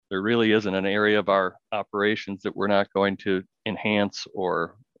there really isn't an area of our operations that we're not going to enhance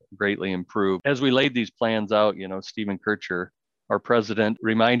or greatly improve. As we laid these plans out, Stephen Kircher, our president,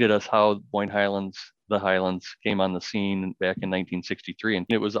 reminded us how the Highlands came on the scene back in 1963. And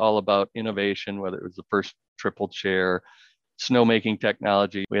it was all about innovation, whether it was the first triple chair, snowmaking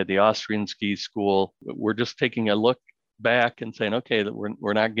technology. We had the Austrian ski school. We're just taking a look back and saying, okay, that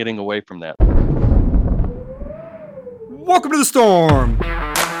we're not getting away from that. Welcome to the Storm.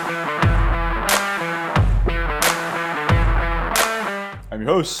 I'm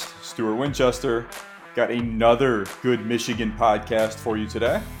your host, Stuart Winchester. Got another good Michigan podcast for you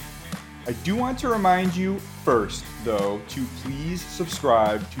today. I do want to remind you first, though, to please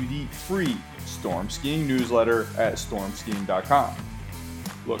subscribe to the free Storm Skiing newsletter at stormskiing.com.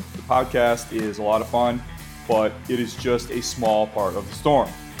 Look, the podcast is a lot of fun, but it is just a small part of the storm.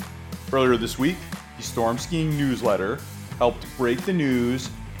 Earlier this week, the Storm Skiing newsletter helped break the news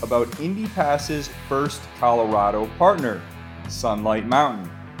about IndyPass's first Colorado partner, Sunlight Mountain.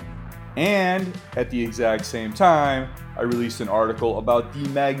 And at the exact same time, I released an article about the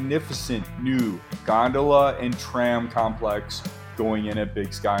magnificent new gondola and tram complex going in at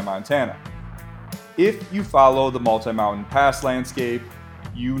Big Sky, Montana. If you follow the multi-mountain pass landscape,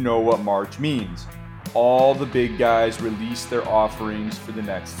 you know what March means. All the big guys release their offerings for the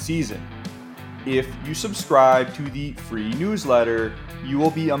next season. If you subscribe to the free newsletter, you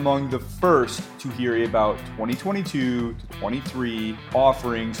will be among the first to hear about 2022 to 23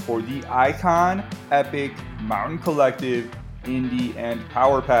 offerings for the Icon, Epic, Mountain Collective, Indy, and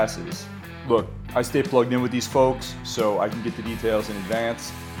Power Passes. Look, I stay plugged in with these folks so I can get the details in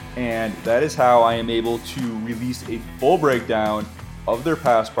advance, and that is how I am able to release a full breakdown of their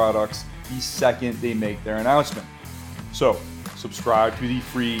pass products the second they make their announcement. So, subscribe to the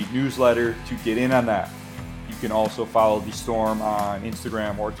free newsletter to get in on that. You can also follow the Storm on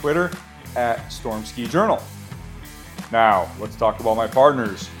Instagram or Twitter at Storm Ski Journal. Now, let's talk about my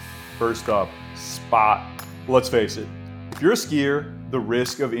partners. First up, Spot. Let's face it, if you're a skier, the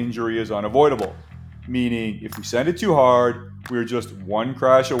risk of injury is unavoidable. Meaning, if we send it too hard, we're just one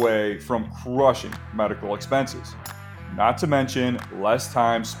crash away from crushing medical expenses. Not to mention less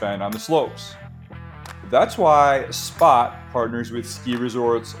time spent on the slopes. That's why Spot partners with ski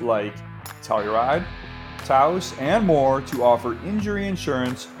resorts like Telluride, Taos, and more to offer injury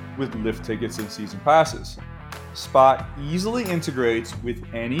insurance with lift tickets and season passes. Spot easily integrates with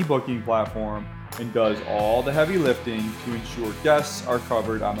any booking platform and does all the heavy lifting to ensure guests are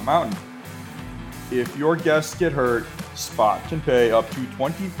covered on the mountain. If your guests get hurt, Spot can pay up to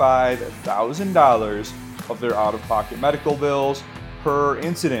 $25,000 of their out-of-pocket medical bills per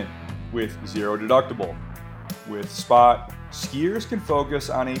incident with zero deductible. With Spot, skiers can focus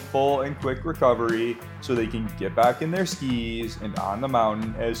on a full and quick recovery so they can get back in their skis and on the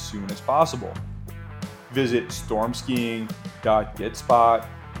mountain as soon as possible. Visit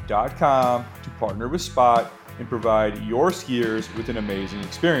stormskiing.getspot.com to partner with Spot and provide your skiers with an amazing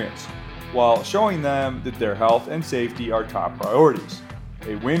experience, while showing them that their health and safety are top priorities.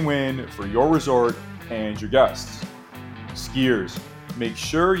 A win-win for your resort and your guests. Skiers, make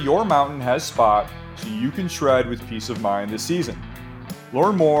sure your mountain has Spot so you can shred with peace of mind this season.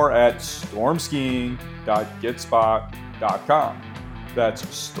 Learn more at stormskiing.getspot.com. That's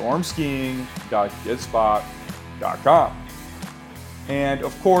stormskiing.getspot.com. And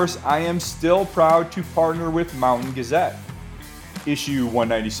of course, I am still proud to partner with Mountain Gazette. Issue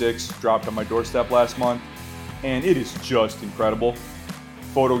 196 dropped on my doorstep last month, and it is just incredible.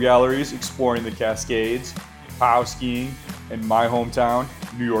 Photo galleries exploring the Cascades, POW skiing, and my hometown,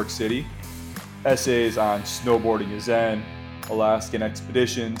 New York City. Essays on snowboarding in Zen, Alaskan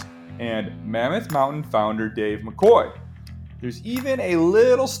expeditions, and Mammoth Mountain founder Dave McCoy. There's even a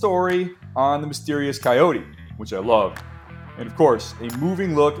little story on the mysterious coyote, which I love. And of course, a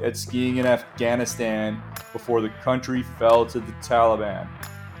moving look at skiing in Afghanistan before the country fell to the Taliban.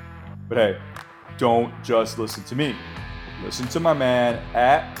 But hey, don't just listen to me. Listen to my man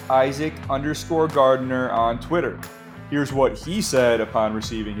at Isaac_Gardner on Twitter. Here's what he said upon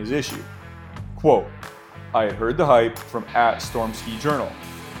receiving his issue. Quote, I had heard the hype from at Storm Ski Journal,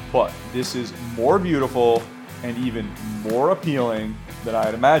 but this is more beautiful and even more appealing than I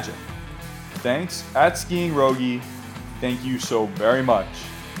had imagined. Thanks at Skiing Rogie. Thank you so very much.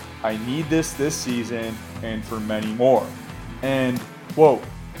 I need this season and for many more. And quote,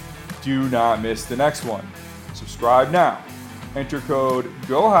 do not miss the next one. Subscribe now. Enter code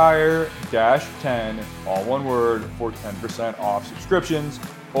GOHIGHER-10, all one word, for 10% off subscriptions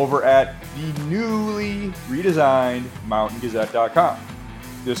over at the newly redesigned mountaingazette.com.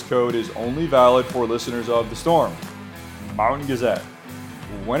 This code is only valid for listeners of The Storm. Mountain Gazette.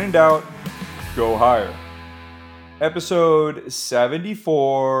 when in doubt, go higher. Episode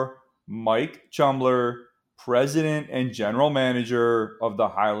 74, Mike Chumbler, President and General Manager of the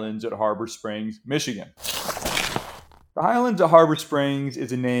Highlands at Harbor Springs, Michigan. The Highlands at Harbor Springs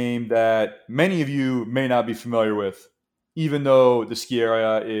is a name that many of you may not be familiar with, even though the ski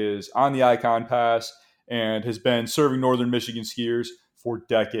area is on the Icon Pass and has been serving northern Michigan skiers for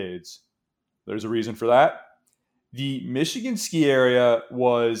decades. There's a reason for that. The Michigan ski area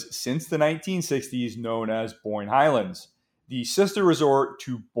was, since the 1960s, known as Boyne Highlands, the sister resort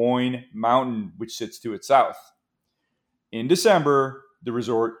to Boyne Mountain, which sits to its south. In December, the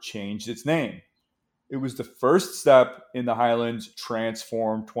resort changed its name. It was the first step in the Highlands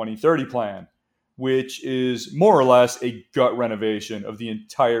Transform 2030 plan, which is more or less a gut renovation of the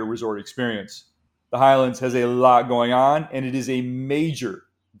entire resort experience. The Highlands has a lot going on, and it is a major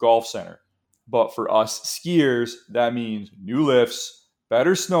golf center. But for us skiers, that means new lifts,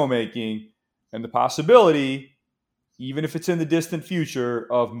 better snowmaking, and the possibility, even if it's in the distant future,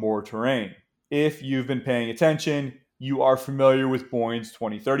 of more terrain. If you've been paying attention, you are familiar with Boyne's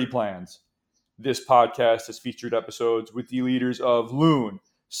 2030 plans. This podcast has featured episodes with the leaders of Loon,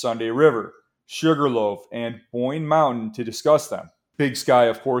 Sunday River, Sugarloaf, and Boyne Mountain to discuss them. Big Sky,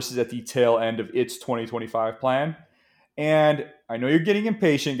 of course, is at the tail end of its 2025 plan. And I know you're getting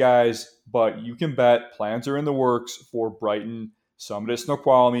impatient, guys, but you can bet plans are in the works for Brighton, Summit at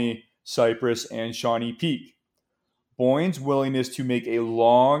Snoqualmie, Cypress, and Shawnee Peak. Boyne's willingness to make a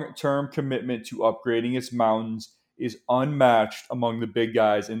long-term commitment to upgrading its mountains is unmatched among the big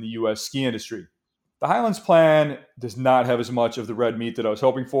guys in the U.S. ski industry. The Highlands plan does not have as much of the red meat that I was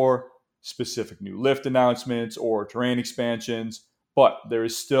hoping for, specific new lift announcements or terrain expansions, but there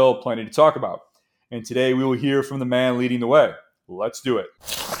is still plenty to talk about. And today we will hear from the man leading the way. Let's do it.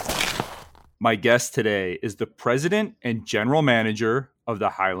 My guest today is the President and General Manager of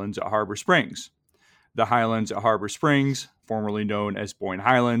the Highlands at Harbor Springs. The Highlands at Harbor Springs, formerly known as Boyne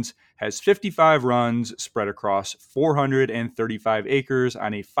Highlands, has 55 runs spread across 435 acres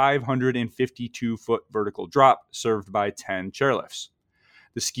on a 552-foot vertical drop served by 10 chairlifts.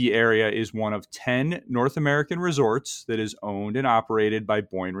 The ski area is one of 10 North American resorts that is owned and operated by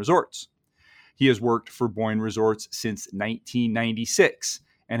Boyne Resorts. He has worked for Boyne Resorts since 1996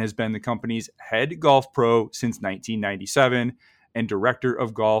 and has been the company's head golf pro since 1997 and director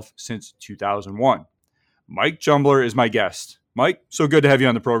of golf since 2001. Mike Chumbler is my guest. Mike, so good to have you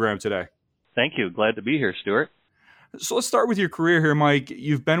on the program today. Thank you. Glad to be here, Stuart. So let's start with your career here, Mike.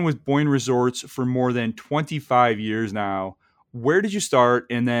 You've been with Boyne Resorts for more than 25 years now. Where did you start?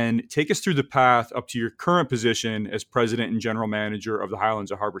 And then take us through the path up to your current position as president and general manager of the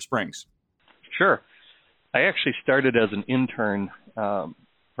Highlands at Harbor Springs. Sure. I actually started as an intern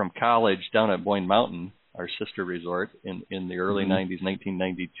from college down at Boyne Mountain, our sister resort, in the early 90s,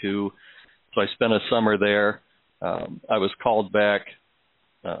 1992. So I spent a summer there. I was called back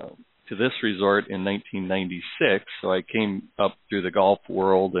to this resort in 1996. So I came up through the golf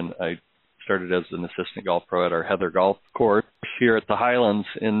world, and I started as an assistant golf pro at our Heather Golf Course here at the Highlands.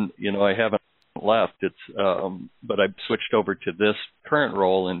 And, I haven't left. But I switched over to this current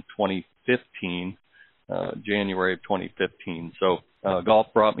role in 2015, January of 2015. So golf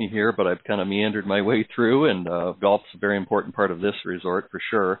brought me here, but I've kind of meandered my way through, and golf's a very important part of this resort for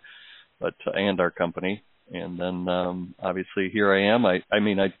sure, but and our company. And then obviously here I am. I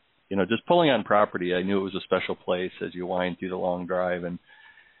mean, just pulling on property, I knew it was a special place as you wind through the long drive, and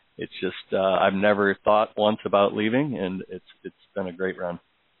it's just I've never thought once about leaving, and it's been a great run.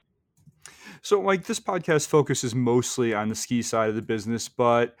 So, Mike, this podcast focuses mostly on the ski side of the business,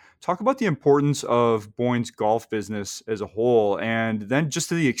 but talk about the importance of Boyne's golf business as a whole, and then just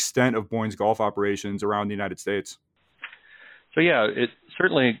to the extent of Boyne's golf operations around the United States. So, yeah, it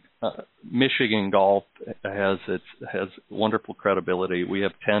certainly Michigan golf has wonderful credibility. We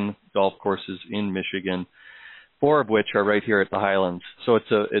have 10 golf courses in Michigan, 4 of which are right here at the Highlands. So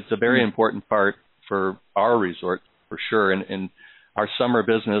it's a very important part for our resort for sure, and our summer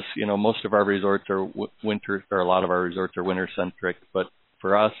business, most of our resorts are winter, or a lot of our resorts are winter centric. But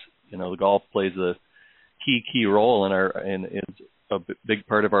for us, the golf plays a key role and it's a big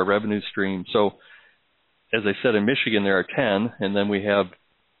part of our revenue stream. So, as I said, in Michigan there are 10, and then we have,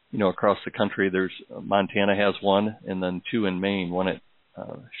 across the country, there's Montana has 1, and then 2 in Maine, 1 at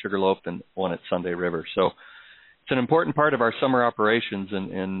Sugarloaf and 1 at Sunday River. So it's an important part of our summer operations,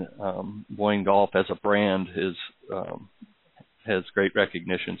 and Boyne Golf as a brand has great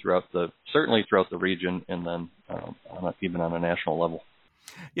recognition certainly throughout the region, and then even on a national level.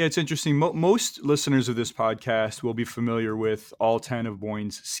 Yeah, it's interesting. Most listeners of this podcast will be familiar with all 10 of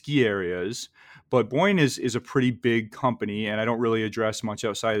Boyne's ski areas, but Boyne is a pretty big company, and I don't really address much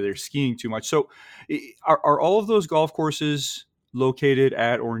outside of their skiing too much. So, are all of those golf courses located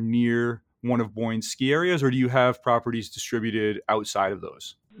at or near one of Boyne's ski areas, or do you have properties distributed outside of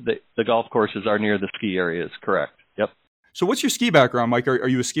those? The golf courses are near the ski areas, correct? Yep. So, what's your ski background, Mike? Are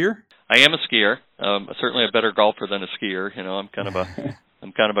you a skier? I am a skier. Certainly a better golfer than a skier.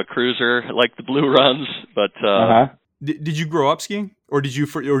 I'm kind of a cruiser. I like the blue runs, but Did you grow up skiing, or did you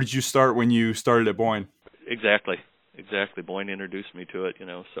start when you started at Boyne? exactly. Boyne introduced me to it.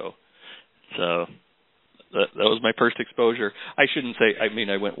 So that was my first exposure. I shouldn't say. I mean,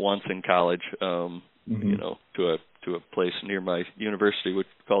 I went once in college. To a place near my university, which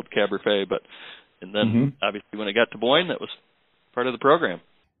is called Cabernet. And then obviously when I got to Boyne, that was part of the program.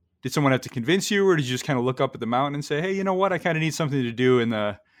 Did someone have to convince you, or did you just kind of look up at the mountain and say, "Hey, you know what? I kind of need something to do in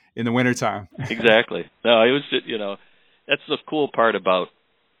the wintertime"? Exactly. No, it was just, that's the cool part about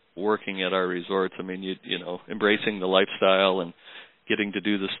working at our resorts. I mean, embracing the lifestyle and getting to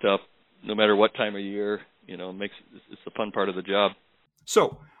do the stuff no matter what time of year, it's the fun part of the job.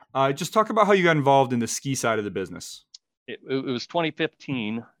 So, just talk about how you got involved in the ski side of the business. It was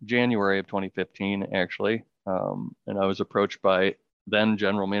 2015, January of 2015, actually. And I was approached by then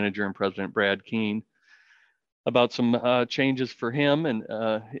General Manager and President Brad Keene about some changes for him and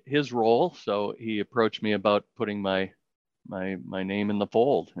his role. So he approached me about putting my name in the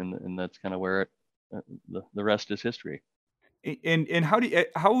fold, and that's kind of where the rest is history. And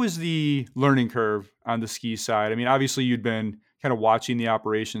how was the learning curve on the ski side? I mean, obviously you'd been kind of watching the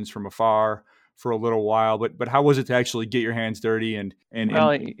operations from afar for a little while, but how was it to actually get your hands dirty and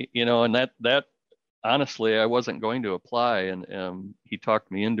that honestly, I wasn't going to apply, and he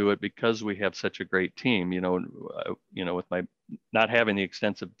talked me into it because we have such a great team. With my not having the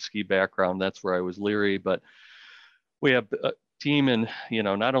extensive ski background, that's where I was leery. But we have a team, and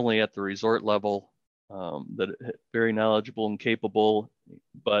not only at the resort level, that very knowledgeable and capable,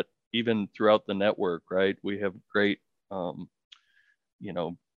 but even throughout the network. Right, we have great,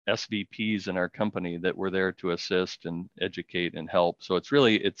 SVPs in our company that were there to assist and educate and help. So it's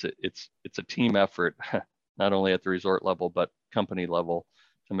really it's a team effort, not only at the resort level but company level,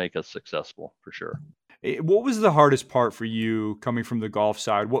 to make us successful for sure. What was the hardest part for you coming from the golf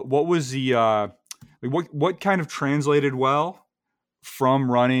side? What was the what kind of translated well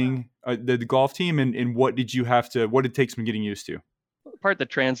from running the golf team, and what did it take some getting used to? The part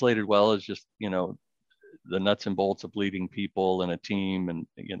that translated well is just the nuts and bolts of leading people in a team, and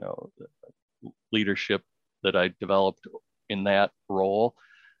the leadership that I developed in that role.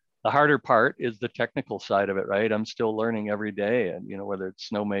 The harder part is the technical side of it, right? I'm still learning every day, and whether it's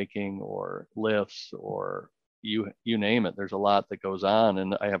snowmaking or lifts or you name it, there's a lot that goes on,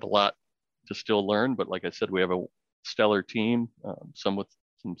 and I have a lot to still learn. But like I said, we have a stellar team, some with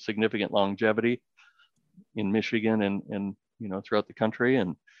some significant longevity in Michigan and throughout the country,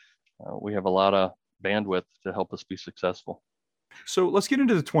 and we have a lot of bandwidth to help us be successful. So let's get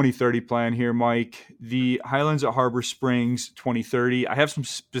into the 2030 plan here, Mike. The Highlands at Harbor Springs 2030. I have some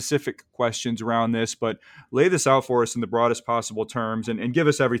specific questions around this, but lay this out for us in the broadest possible terms and give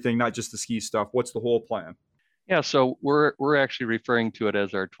us everything, not just the ski stuff. What's the whole plan? Yeah, so we're actually referring to it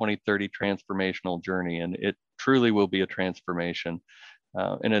as our 2030 transformational journey, and it truly will be a transformation.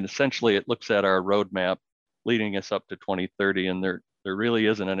 And essentially, it looks at our roadmap leading us up to 2030, and there really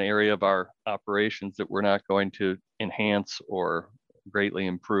isn't an area of our operations that we're not going to enhance or greatly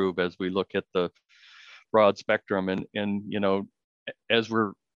improve as we look at the broad spectrum. And as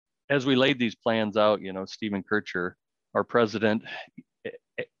we laid these plans out, Stephen Kircher, our president,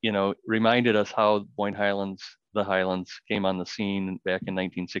 reminded us how the Highlands came on the scene back in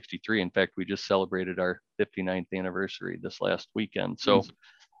 1963. In fact, we just celebrated our 59th anniversary this last weekend. So,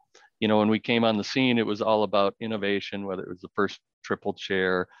 when we came on the scene, it was all about innovation, whether it was the first triple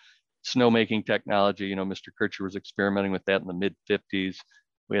chair, snowmaking technology. Mr. Kircher was experimenting with that in the mid 50s.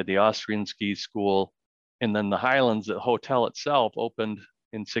 We had the Austrian ski school, and then the Highlands, the hotel itself, opened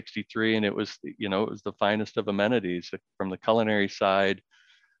in 63, and it was the finest of amenities, from the culinary side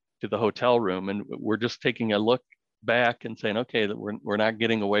to the hotel room. And we're just taking a look back and saying, okay, that we're not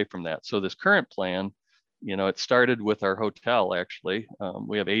getting away from that. So this current plan, it started with our hotel. Actually,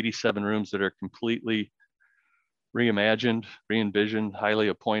 we have 87 rooms that are completely reimagined, re-envisioned, highly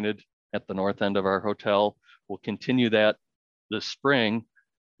appointed at the north end of our hotel. We'll continue that this spring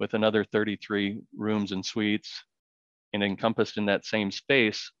with another 33 rooms and suites, and encompassed in that same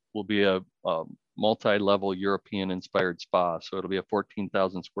space will be a multi-level European-inspired spa. So it'll be a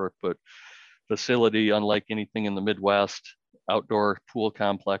 14,000 square foot facility, unlike anything in the Midwest. outdoor pool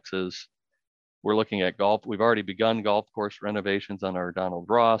complexes. We're looking at golf. We've already begun golf course renovations on our Donald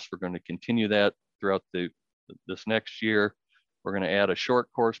Ross. We're going to continue that throughout this next year. We're going to add a short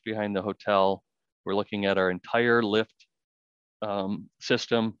course behind the hotel. We're looking at our entire lift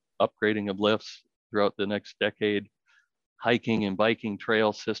system, upgrading of lifts throughout the next decade. Hiking and biking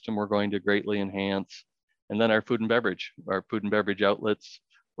trail system we're going to greatly enhance. And then our food and beverage outlets,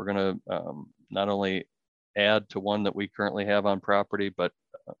 we're going to not only add to one that we currently have on property, but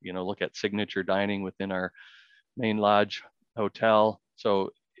look at signature dining within our main lodge hotel.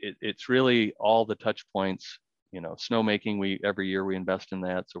 So it's really all the touch points. Snowmaking, every year we invest in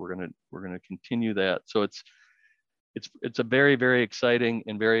that, so we're gonna continue that. So it's a very, very exciting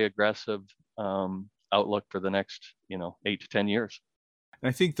and very aggressive outlook for the next 8 to 10 years. And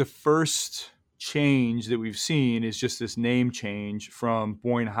I think the first change that we've seen is just this name change from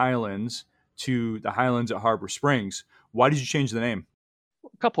Boyne Highlands to the Highlands at Harbor Springs. Why did you change the name?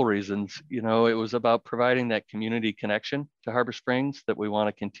 A couple reasons. It was about providing that community connection to Harbor Springs that we want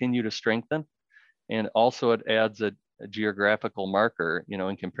to continue to strengthen. And also it adds a geographical marker,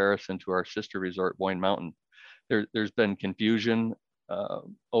 in comparison to our sister resort, Boyne Mountain. There's been confusion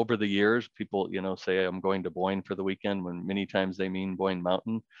over the years. People, say I'm going to Boyne for the weekend when many times they mean Boyne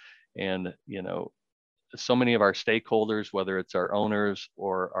Mountain. And, so many of our stakeholders, whether it's our owners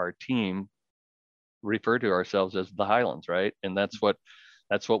or our team, refer to ourselves as the Highlands, right? And that's what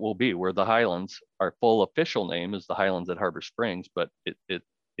we'll be. We're the Highlands. Our full official name is the Highlands at Harbor Springs, but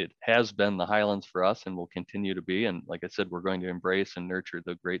it has been the Highlands for us and will continue to be. And like I said, we're going to embrace and nurture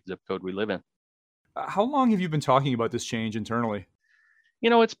the great zip code we live in. How long have you been talking about this change internally?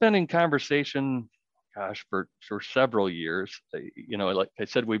 It's been in conversation, for several years. Like I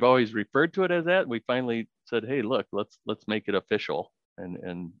said, we've always referred to it as that. We finally said, hey, look, let's make it official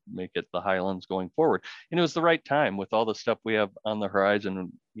and make it the Highlands going forward. And it was the right time with all the stuff we have on the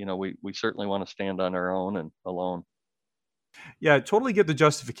horizon. We certainly want to stand on our own and alone. Yeah, I totally get the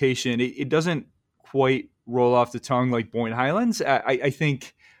justification. It doesn't quite roll off the tongue like Boyne Highlands. I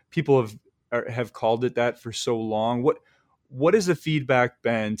think people have called it that for so long. What has the feedback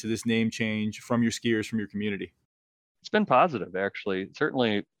been to this name change from your skiers, from your community? It's been positive, actually.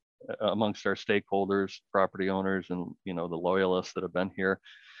 Certainly amongst our stakeholders, property owners, and the loyalists that have been here.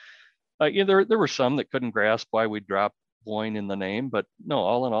 There were some that couldn't grasp why we dropped Boyne in the name, but no,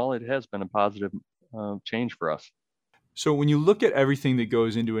 all in all, it has been a positive change for us. So when you look at everything that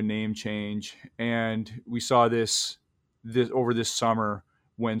goes into a name change, and we saw this over this summer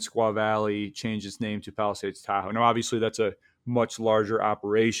when Squaw Valley changed its name to Palisades Tahoe. Now, obviously, that's a much larger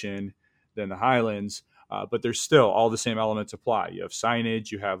operation than the Highlands, but there's still all the same elements apply. You have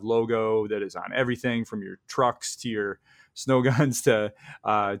signage, you have logo that is on everything from your trucks to your snow guns to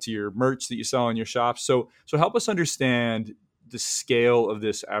your merch that you sell in your shops. So help us understand the scale of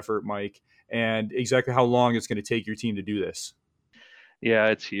this effort, Mike, and exactly how long it's going to take your team to do this. Yeah,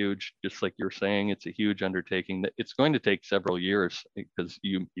 it's huge. Just like you're saying, it's a huge undertaking. It's going to take several years because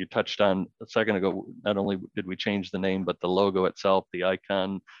you touched on a second ago, not only did we change the name, but the logo itself, the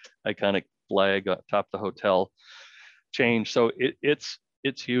iconic flag atop the hotel changed. So it's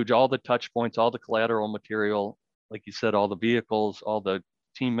huge. All the touch points, all the collateral material, like you said, all the vehicles, all the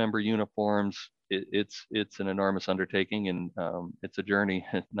team member uniforms, it's an enormous undertaking, and it's a journey,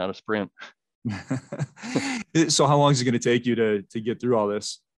 not a sprint. So how long is it going to take you to get through all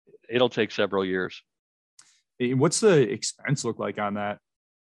this? It'll take several years. What's the expense look like on that?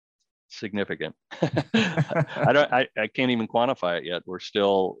 Significant. I can't even quantify it yet. We're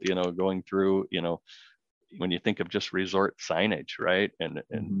still, going through, when you think of just resort signage, right? And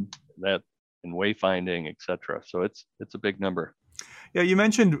that and wayfinding, et cetera. So it's a big number. Yeah. You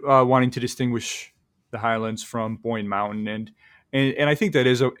mentioned wanting to distinguish the Highlands from Boyne Mountain, and I think that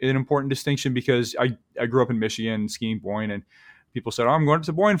is an important distinction because I grew up in Michigan skiing Boyne, and people said, oh, I'm going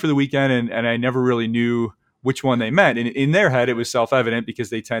to Boyne for the weekend. And I never really knew which one they meant. And in their head, it was self-evident because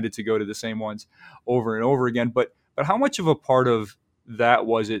they tended to go to the same ones over and over again. But how much of a part of that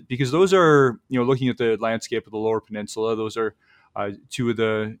was it? Because those are, looking at the landscape of the Lower Peninsula, those are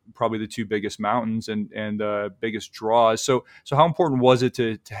probably the two biggest mountains and biggest draws. So how important was it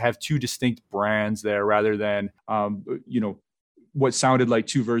to have two distinct brands there rather than, what sounded like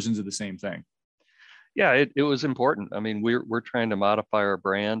two versions of the same thing? Yeah, it was important. I mean, we're trying to modify our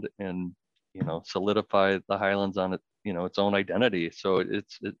brand and, solidify the Highlands on it, its own identity. So it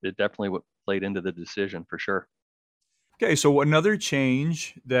definitely played into the decision for sure. Okay. So another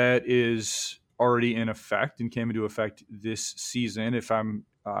change that is already in effect and came into effect this season, if I'm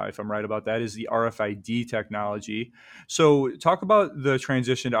if I'm right about that, is the RFID technology. So talk about the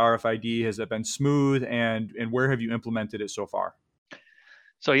transition to RFID. Has that been smooth, and where have you implemented it so far?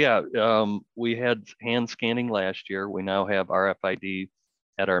 So yeah, we had hand scanning last year. We now have RFID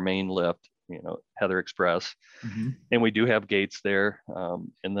at our main lift, Heather Express, Mm-hmm. and we do have gates there.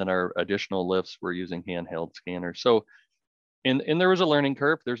 And then our additional lifts, we're using handheld scanners. So, and there was a learning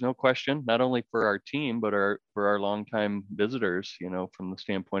curve. There's no question, not only for our team, but for our longtime visitors. From the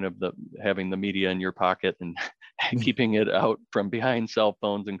standpoint of having the media in your pocket and keeping it out from behind cell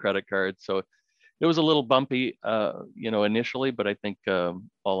phones and credit cards. So it was a little bumpy, initially, but I think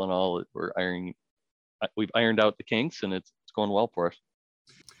all in all, we've ironed out the kinks, and it's going well for us.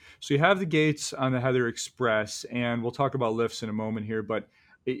 So you have the gates on the Heather Express, and we'll talk about lifts in a moment here. But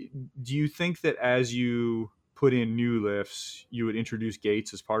do you think that as you put in new lifts, you would introduce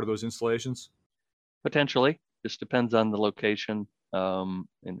gates as part of those installations? Potentially, just depends on the location,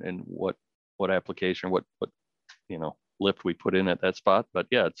 and what application, what lift we put in at that spot. But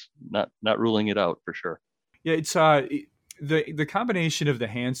yeah, it's not ruling it out for sure. Yeah, it's the combination of the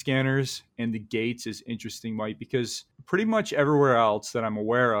hand scanners and the gates is interesting, Mike, because pretty much everywhere else that I'm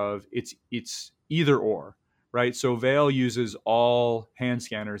aware of, it's either or, right? So Vail uses all hand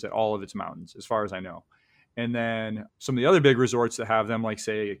scanners at all of its mountains, as far as I know. And then some of the other big resorts that have them, like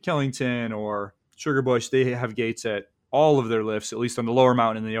say Killington or Sugarbush, they have gates at all of their lifts, at least on the lower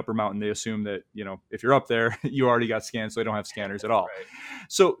mountain and the upper mountain. They assume that, if you're up there, you already got scanned, so they don't have scanners at all. Right.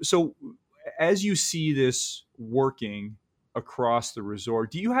 So as you see this working across the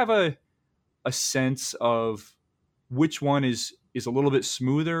resort, do you have a sense of which one is a little bit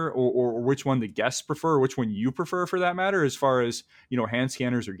smoother, or which one the guests prefer, or which one you prefer for that matter, as far as, hand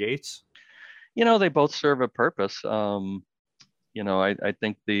scanners or gates? They both serve a purpose. I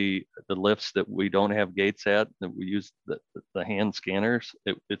think the lifts that we don't have gates at, that we use the hand scanners,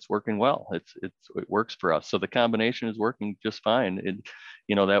 it's working well. It works for us. So the combination is working just fine.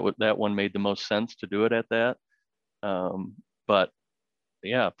 That one made the most sense to do it at that. But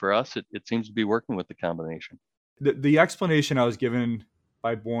yeah, for us, it seems to be working with the combination. The explanation I was given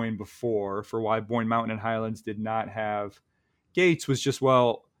by Boyne before for why Boyne Mountain and Highlands did not have gates was just,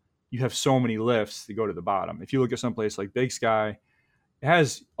 well, you have so many lifts to go to the bottom. If you look at someplace like Big Sky, it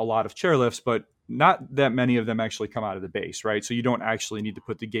has a lot of chairlifts, but not that many of them actually come out of the base, right? So you don't actually need to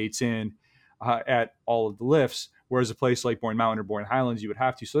put the gates in at all of the lifts, whereas a place like Boyne Mountain or Boyne Highlands, you would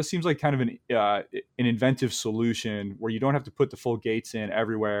have to. So this seems like kind of an inventive solution where you don't have to put the full gates in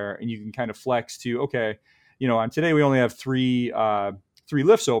everywhere, and you can kind of flex to, okay, on today we only have three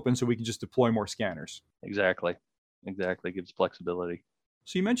lifts open, so we can just deploy more scanners. Exactly. Gives flexibility.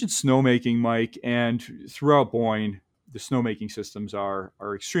 So you mentioned snowmaking, Mike, and throughout Boyne, the snowmaking systems are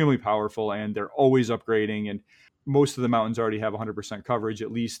extremely powerful, and they're always upgrading. And most of the mountains already have 100% coverage,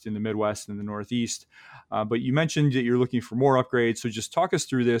 at least in the Midwest and the Northeast. But you mentioned that you're looking for more upgrades. So just talk us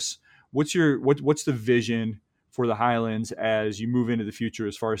through this. What's the vision for the Highlands as you move into the future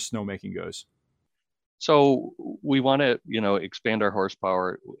as far as snowmaking goes? So we want to, expand our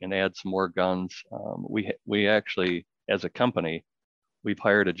horsepower and add some more guns. We actually, as a company, we've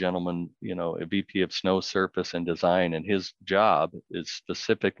hired a gentleman, a VP of snow surface and design, and his job is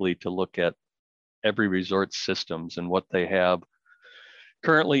specifically to look at every resort systems and what they have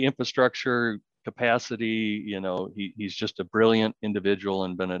currently, infrastructure, capacity. He's just a brilliant individual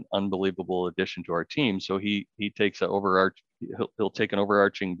and been an unbelievable addition to our team. So he takes he'll take an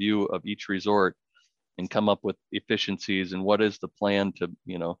overarching view of each resort and come up with efficiencies and what is the plan to,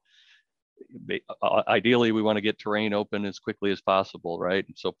 ideally we want to get terrain open as quickly as possible, right?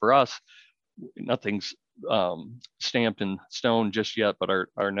 So for us, nothing's stamped in stone just yet, but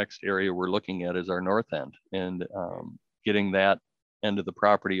our next area we're looking at is our north end, and getting that end of the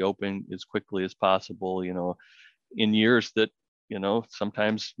property open as quickly as possible, in years that,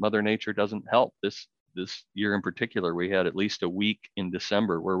 sometimes Mother Nature doesn't help. This year in particular, we had at least a week in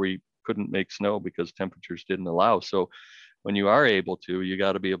December where we couldn't make snow because temperatures didn't allow. So when you are able to, you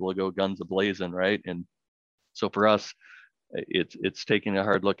got to be able to go guns a-blazing, right? And so for us, it's taking a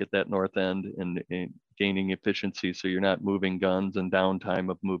hard look at that north end and gaining efficiency, so you're not moving guns and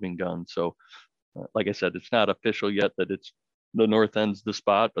downtime of moving guns. So like I said, it's not official yet that it's the north end's the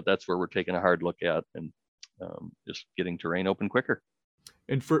spot, but that's where we're taking a hard look at, and just getting terrain open quicker.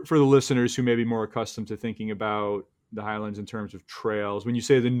 And for the listeners who may be more accustomed to thinking about the Highlands in terms of trails, when you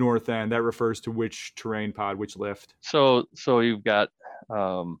say the north end, that refers to which terrain pod, which lift? So you've got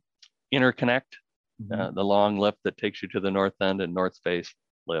Interconnect, the long lift that takes you to the north end, and North Face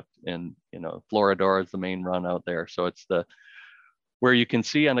lift, and Floridor is the main run out there. So it's where you can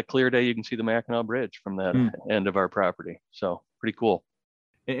see on a clear day, you can see the Mackinac Bridge from that end of our property. So pretty cool.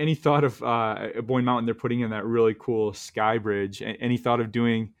 Any thought of at Boyne Mountain, they're putting in that really cool sky bridge. Any thought of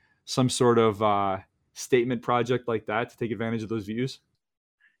doing some sort of statement project like that to take advantage of those views?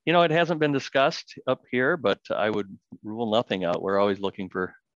 It hasn't been discussed up here, but I would rule nothing out. We're always looking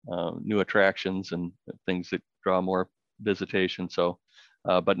for new attractions and things that draw more visitation. So,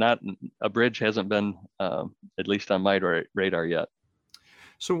 but not a bridge hasn't been, at least on my radar yet.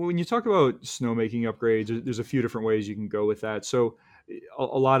 So when you talk about snowmaking upgrades, there's a few different ways you can go with that. So a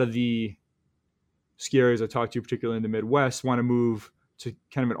lot of the ski areas I talk to, particularly in the Midwest, want to move to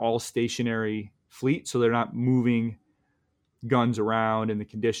kind of an all stationary fleet. So they're not moving guns around in the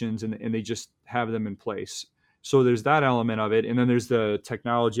conditions, and they just have them in place. So there's that element of it. And then there's the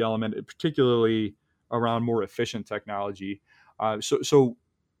technology element, particularly around more efficient technology. So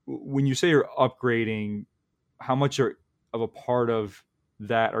when you say you're upgrading, how much of a part of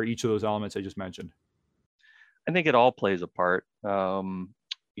that are each of those elements I just mentioned? I think it all plays a part. You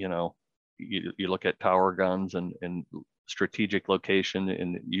know, you look at tower guns and strategic location,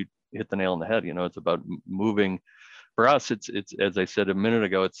 and you hit the nail on the head. It's about moving. For us, it's as I said a minute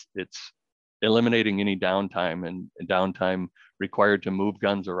ago, it's eliminating any downtime and downtime required to move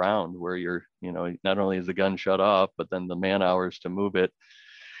guns around, where not only is the gun shut off, but then the man hours to move it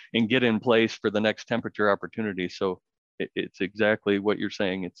and get in place for the next temperature opportunity. So it's exactly what you're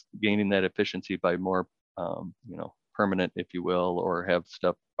saying. It's gaining that efficiency by more, permanent, if you will, or have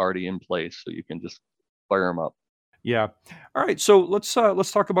stuff already in place so you can just fire them up. Yeah. All right. So let's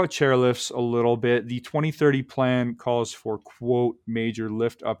talk about chairlifts a little bit. The 2030 plan calls for, quote, major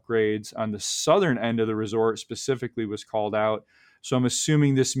lift upgrades on the southern end of the resort, specifically was called out. So I'm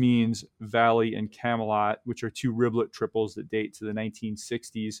assuming this means Valley and Camelot, which are two riblet triples that date to the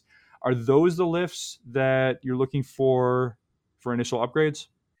 1960s. Are those the lifts that you're looking for initial upgrades?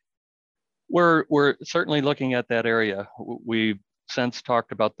 We're certainly looking at that area. We've since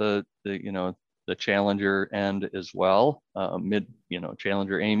talked about the Challenger end as well,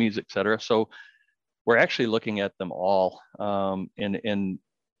 Challenger Amy's, et cetera. So we're actually looking at them all. Mr.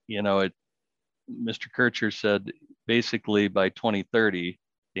 Kircher said basically by 2030,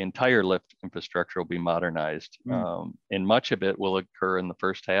 the entire lift infrastructure will be modernized, and much of it will occur in the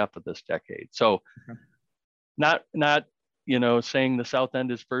first half of this decade. So, not saying the south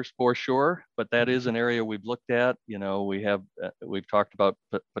end is first for sure, but that is an area we've looked at. We've talked about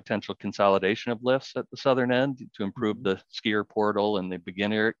potential consolidation of lifts at the southern end to improve the skier portal and the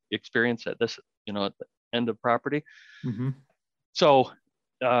beginner experience at this, at the end of property. Mm-hmm. So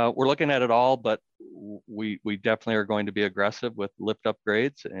we're looking at it all, but we definitely are going to be aggressive with lift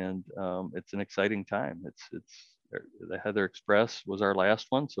upgrades, and it's an exciting time. It's the Heather Express was our last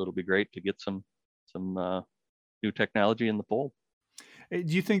one, so it'll be great to get some new technology in the fold. Do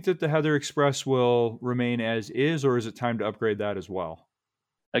you think that the Heather Express will remain as is, or is it time to upgrade that as well?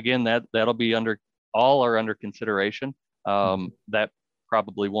 Again, that'll be under consideration. That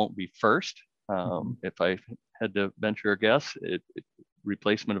probably won't be first. If I had to venture a guess,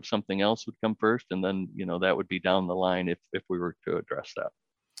 replacement of something else would come first, and then that would be down the line if we were to address that.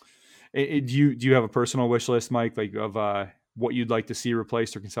 Do you have a personal wish list, Mike, like of what you'd like to see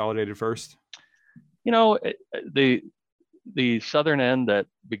replaced or consolidated first? The southern end, that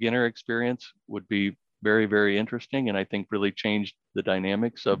beginner experience would be very, very interesting, and I think really changed the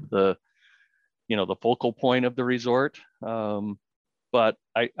dynamics of the focal point of the resort. But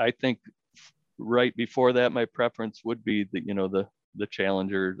I think right before that, my preference would be the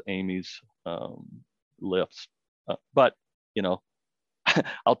Challenger, Amy's lifts. But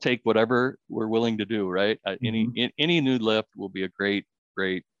I'll take whatever we're willing to do. Right? Any new lift will be a great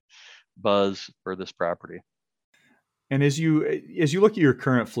buzz for this property. And as you look at your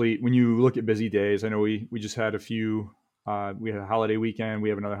current fleet, when you look at busy days, I know we just had a few. We had a holiday weekend. We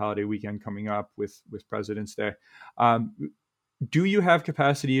have another holiday weekend coming up with President's Day. Do you have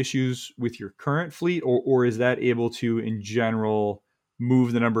capacity issues with your current fleet, or is that able to, in general,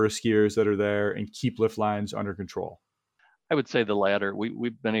 move the number of skiers that are there and keep lift lines under control? I would say the latter.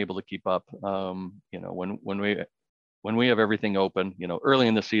 We've been able to keep up. When we have everything open, early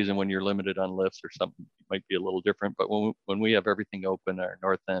in the season when you're limited on lifts or something, it might be a little different. But when we have everything open, our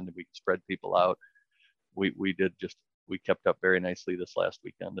north end, and we can spread people out, we kept up very nicely this last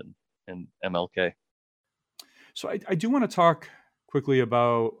weekend in MLK. So I do want to talk quickly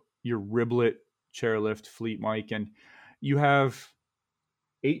about your riblet chairlift fleet, Mike. And you have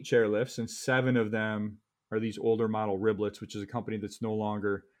 8 chairlifts, and 7 of them are these older model riblets, which is a company that's no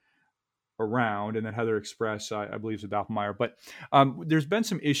longer around. And then Heather Express, I believe, is with Alpenmeyer. But there's been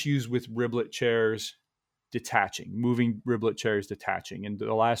some issues with riblet chairs moving riblet chairs detaching. And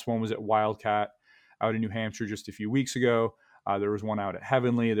the last one was at Wildcat out in New Hampshire just a few weeks ago. There was one out at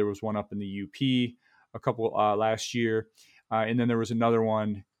Heavenly. There was one up in the UP a couple last year. And then there was another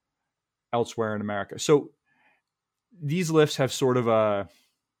one elsewhere in America. So these lifts have sort of a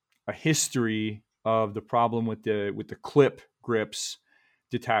history of the problem with the clip grips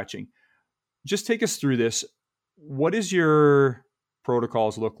detaching. Just take us through this. What does your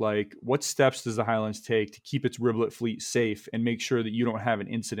protocols look like? What steps does the Highlands take to keep its riblet fleet safe and make sure that you don't have an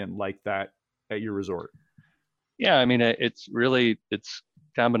incident like that at your resort? Yeah, I mean, it's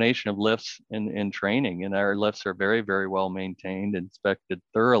combination of lifts and training, and our lifts are very, very well maintained, inspected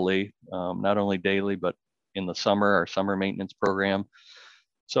thoroughly, not only daily, but in the summer, our summer maintenance program.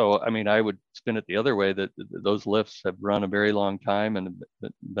 So, I mean, I would spin it the other way, that those lifts have run a very long time and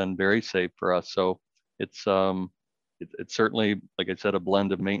been very safe for us. So it's certainly, like I said, a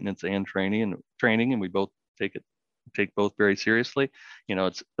blend of maintenance and training, and we both take both very seriously.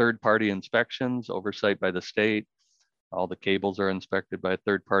 It's third party inspections, oversight by the state. All the cables are inspected by a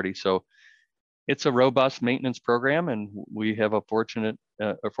third party. So it's a robust maintenance program, and we have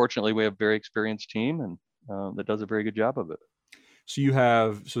fortunately, we have a very experienced team, and that does a very good job of it.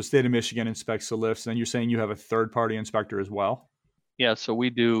 So state of Michigan inspects the lifts, and you're saying you have a third party inspector as well? Yeah, so we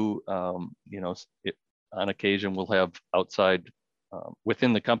do, on occasion we'll have outside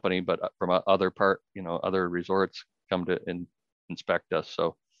within the company, but from other resorts come to inspect us.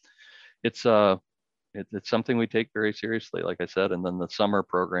 So it's something we take very seriously, like I said. And then the summer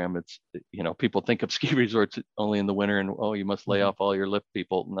program, people think of ski resorts only in the winter, and you must lay off all your lift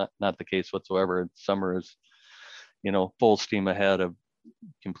people. Not the case whatsoever. Summer is, full steam ahead of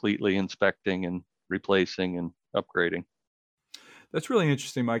completely inspecting and replacing and upgrading. That's really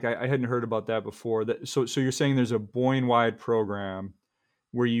interesting, Mike. I hadn't heard about that before. So you're saying there's a Boyne-wide program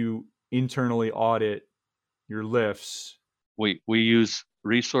where you internally audit your lifts. We use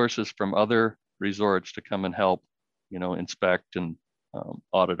resources from other resorts to come and help, inspect and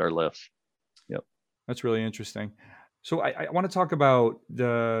audit our lifts. Yep. That's really interesting. So I want to talk about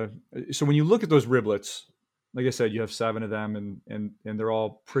so when you look at those riblets, like I said, you have 7 of them, and they're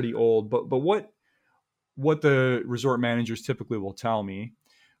all pretty old. But what the resort managers typically will tell me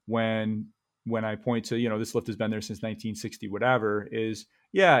when I point to, this lift has been there since 1960, whatever, is,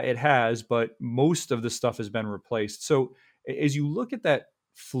 yeah, it has, but most of the stuff has been replaced. So as you look at that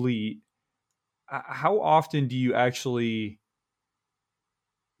fleet, how often do you actually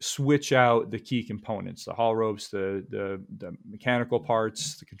switch out the key components, the haul ropes, the mechanical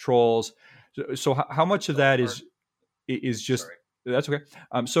parts, the controls? So how much of that is just... Sorry. That's okay.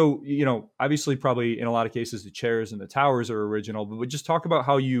 So, obviously probably in a lot of cases, the chairs and the towers are original, but just talk about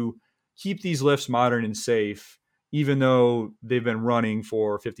how you keep these lifts modern and safe, even though they've been running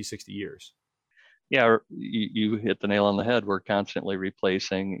for 50, 60 years. Yeah, you hit the nail on the head. We're constantly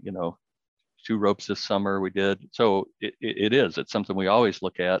replacing, 2 ropes this summer we did. So it's something we always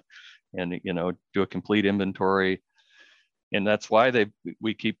look at and, do a complete inventory. And that's why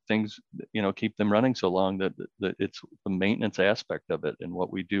we keep things, keep them running so long, that it's the maintenance aspect of it and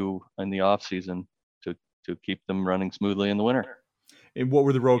what we do in the off season to keep them running smoothly in the winter. And what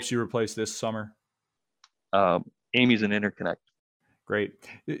were the ropes you replaced this summer? Amy's and interconnect. Great.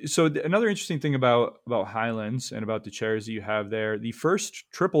 So another interesting thing about Highlands and about the chairs that you have there, the first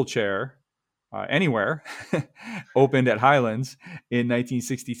triple chair anywhere opened at Highlands in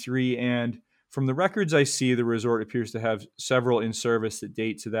 1963, and from the records I see, the resort appears to have several in service that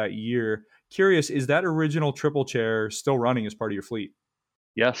date to that year. Curious, is that original triple chair still running as part of your fleet?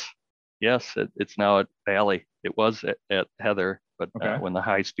 Yes. It's now at Valley. It was at Heather, but okay. When the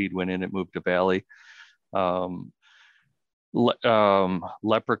high speed went in, it moved to Valley.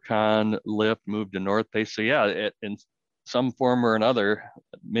 Leprechaun lift moved to North Bay. So yeah, in some form or another,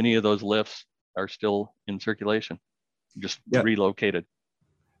 many of those lifts are still in circulation, just relocated.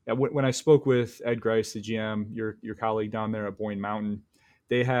 When I spoke with Ed Grice, the GM, your colleague down there at Boyne Mountain,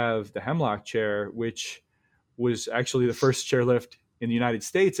 they have the Hemlock chair, which was actually the first chairlift in the United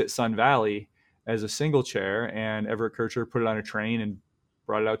States at Sun Valley as a single chair. And Everett Kircher put it on a train and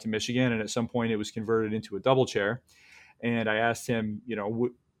brought it out to Michigan. And at some point it was converted into a double chair. And I asked him,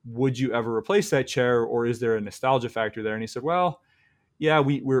 would you ever replace that chair, or is there a nostalgia factor there? And he said, well, yeah,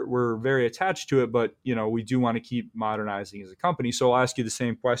 we're very attached to it, but we do want to keep modernizing as a company. So I'll ask you the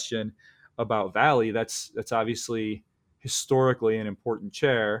same question about Valley. That's obviously historically an important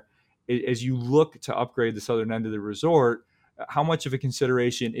chair. As you look to upgrade the southern end of the resort, how much of a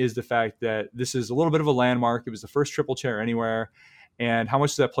consideration is the fact that this is a little bit of a landmark? It was the first triple chair anywhere, and how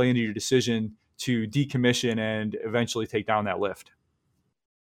much does that play into your decision to decommission and eventually take down that lift?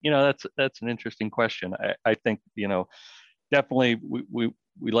 That's an interesting question. I think definitely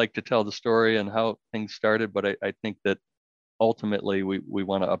we like to tell the story and how things started, but I think that ultimately we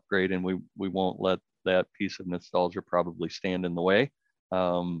want to upgrade, and we won't let that piece of nostalgia probably stand in the way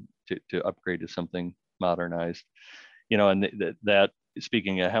to upgrade to something modernized. And that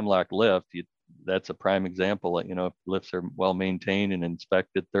speaking of Hemlock Lift, that's a prime example. If lifts are well maintained and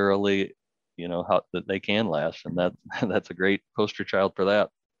inspected thoroughly, how that they can last, and that's a great poster child for that.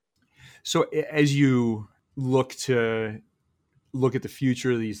 So as you look at the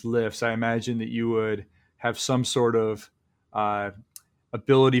future of these lifts, I imagine that you would have some sort of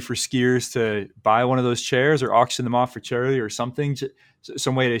ability for skiers to buy one of those chairs or auction them off for charity or something,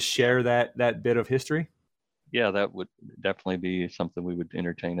 some way to share that bit of history. Yeah, that would definitely be something we would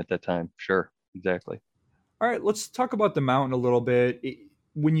entertain at that time. Sure, exactly. All right, let's talk about the mountain a little bit.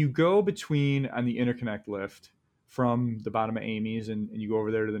 When you go between on the interconnect lift from the bottom of Amy's and you go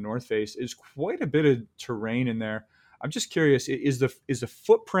over there to the north face, is quite a bit of terrain in there. I'm just curious, is the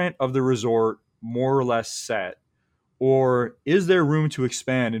footprint of the resort more or less set, or is there room to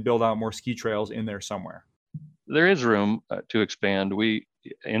expand and build out more ski trails in there somewhere? There is room to expand.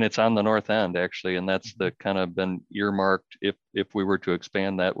 And it's on the north end actually, and that's the kind of been earmarked. If we were to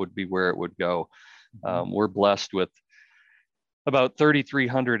expand, that would be where it would go. We're blessed with about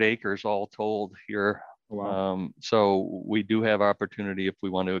 3,300 acres all told here. Oh, wow. So we do have opportunity if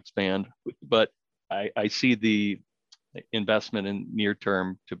we want to expand, but I see the investment in near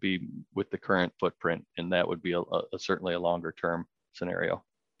term to be with the current footprint, and that would be certainly a longer term scenario.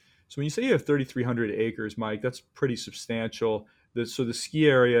 So when you say you have 3,300 acres, Mike, that's pretty substantial. So the ski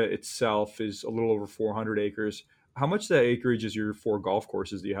area itself is a little over 400 acres. How much of that acreage is your 4 golf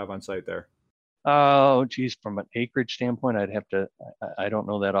courses that you have on site there? Oh, geez, from an acreage standpoint, I'd have to. I don't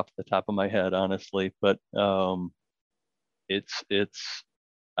know that off the top of my head, honestly, but it's.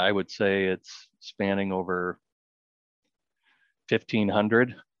 I would say it's spanning over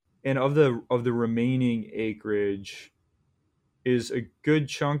 1,500. And of the remaining acreage, is a good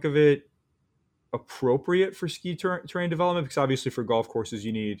chunk of it appropriate for ski terrain development? Because obviously for golf courses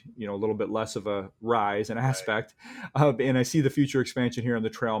you need a little bit less of a rise and aspect. And I see the future expansion here on the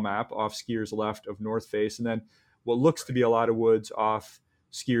trail map off skiers left of north face, and then what looks to be a lot of woods off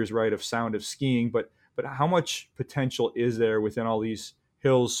skiers right of sound of skiing. But how much potential is there within all these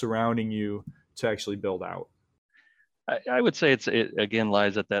hills surrounding you to actually build out? I would say it again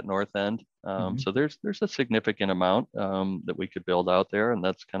lies at that north end. Mm-hmm. So there's a significant amount that we could build out there, and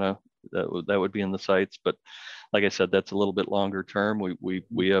that's kind of that would be in the sites. But like I said, that's a little bit longer term.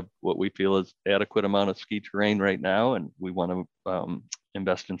 We have what we feel is adequate amount of ski terrain right now, and we want to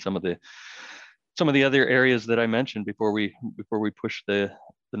invest in some of the other areas that I mentioned before we push the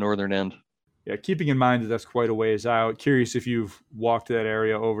northern end. Yeah, keeping in mind that that's quite a ways out. Curious if you've walked that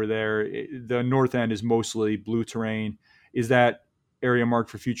area over there. The north end is mostly blue terrain. Is that area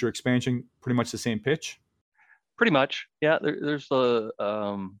marked for future expansion pretty much the same pitch? Pretty much, yeah. There's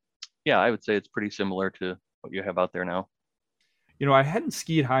yeah, I would say it's pretty similar to what you have out there now. I hadn't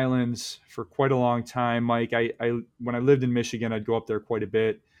skied Highlands for quite a long time, Mike. I when I lived in Michigan, I'd go up there quite a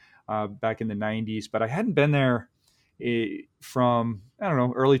bit back in the '90s, but I hadn't been there from I don't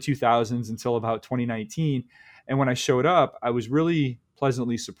know early 2000s until about 2019. And when I showed up, I was really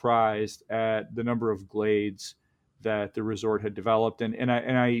pleasantly surprised at the number of glades that the resort had developed, and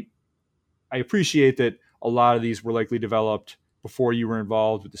I appreciate that a lot of these were likely developed before you were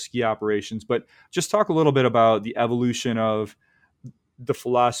involved with the ski operations. But just talk a little bit about the evolution of the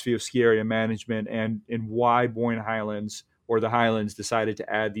philosophy of ski area management and why Boyne Highlands or the Highlands decided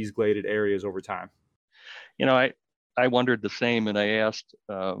to add these gladed areas over time. I wondered the same, and I asked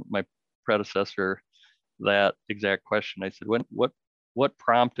my predecessor that exact question. I said, what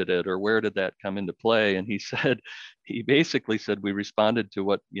prompted it, or where did that come into play? And he basically said we responded to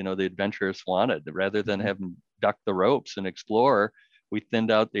what the adventurous wanted. Rather than have them duck the ropes and explore, we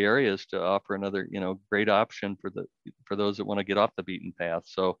thinned out the areas to offer another great option for those that want to get off the beaten path.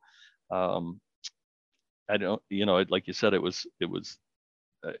 So I don't like you said, it was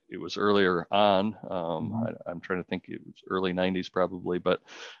earlier on. I'm trying to think, it was early 90s probably, but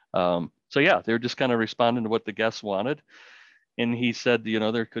so yeah, they were just kind of responding to what the guests wanted. And he said,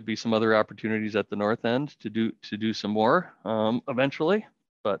 there could be some other opportunities at the north end to do some more eventually,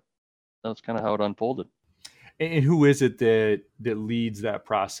 but that's kind of how it unfolded. And who is it that leads that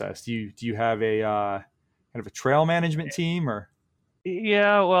process? Do you have a kind of a trail management team or?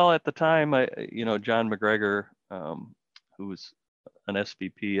 Yeah, well, at the time, John McGregor, who was an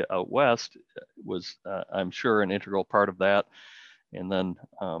SVP out west, was I'm sure an integral part of that. And then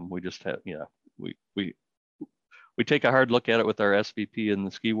we just have, we take a hard look at it with our SVP in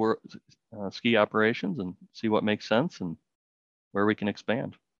the ski operations and see what makes sense and where we can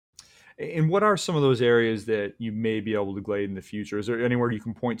expand. And what are some of those areas that you may be able to glade in the future? Is there anywhere you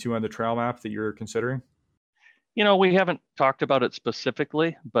can point to on the trail map that you're considering? We haven't talked about it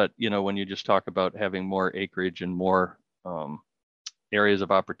specifically, but when you just talk about having more acreage and more areas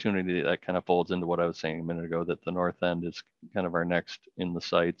of opportunity, that kind of folds into what I was saying a minute ago, that the north end is kind of our next in the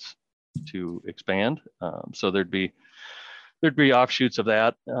sights to expand. So there'd be offshoots of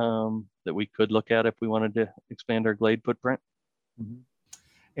that that we could look at if we wanted to expand our glade footprint. Mm-hmm.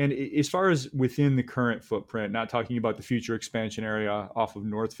 And as far as within the current footprint, not talking about the future expansion area off of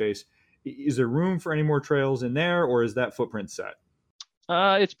North Face, is there room for any more trails in there, or is that footprint set?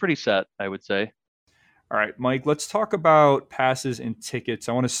 It's pretty set, I would say. All right, Mike, let's talk about passes and tickets.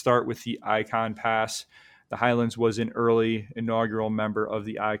 I want to start with the Icon Pass. The Highlands was an early inaugural member of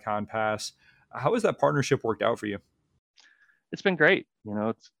the Icon Pass. How has that partnership worked out for you? It's been great.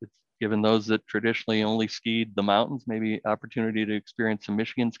 It's given those that traditionally only skied the mountains maybe opportunity to experience some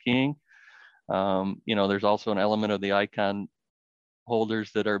Michigan skiing. There's also an element of the Icon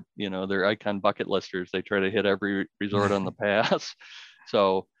holders that are, they're Icon bucket listers. They try to hit every resort on the pass.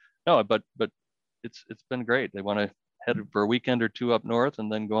 So no, but it's been great. They want to head for a weekend or two up north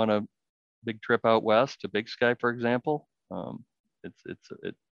and then go on a big trip out west to Big Sky, for example. It's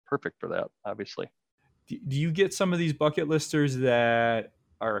perfect for that, obviously. Do you get some of these bucket listers that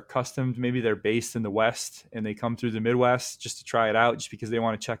are accustomed, maybe they're based in the West and they come through the Midwest just to try it out, just because they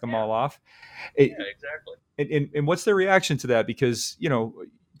want to check them all off? Exactly. And what's their reaction to that? Because,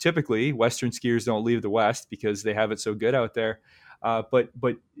 typically Western skiers don't leave the West because they have it so good out there. But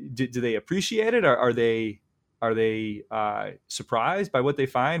do they appreciate it? Or are they surprised by what they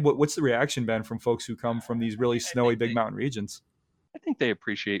find? What's the reaction been from folks who come from these really snowy big mountain regions? I think they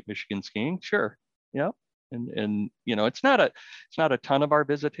appreciate Michigan skiing. Sure. Yeah. And it's not a ton of our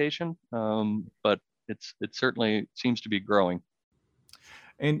visitation, but it certainly seems to be growing.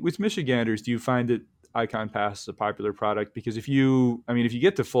 And with Michiganders, do you find that Icon Pass is a popular product? Because if you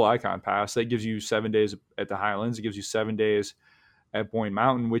get the full Icon Pass, that gives you 7 days at the Highlands. It gives you 7 days at Boyne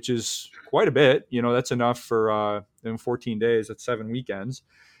Mountain, which is quite a bit. That's enough for in 14 days. That's 7 weekends.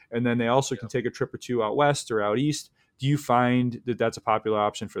 And then they also can take a trip or two out west or out east. Do you find that that's a popular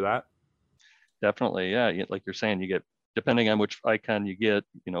option for that? Definitely. Yeah. Like you're saying, you get, depending on which Icon you get,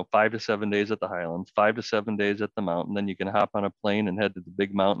 5 to 7 days at the Highlands, 5 to 7 days at the mountain. Then you can hop on a plane and head to the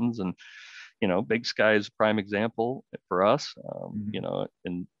big mountains. And, Big Sky is a prime example for us.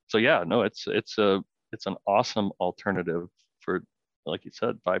 And so, yeah, no, it's an awesome alternative for, like you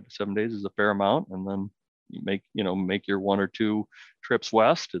said, 5 to 7 days is a fair amount. And then you make your 1 or 2 trips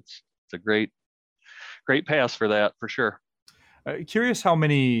west. It's a great pass for that, for sure. Curious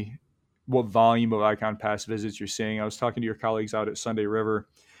what volume of Icon Pass visits you're seeing. I was talking to your colleagues out at Sunday River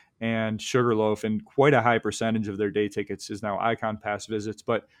and Sugarloaf, and quite a high percentage of their day tickets is now Icon Pass visits.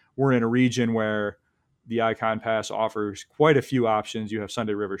 But we're in a region where the Icon Pass offers quite a few options. You have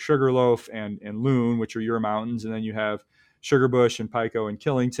Sunday River, Sugarloaf, and Loon, which are your mountains, and then you have Sugarbush and Pico and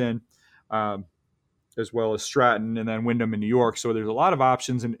Killington, as well as Stratton, and then Windham in New York. So there's a lot of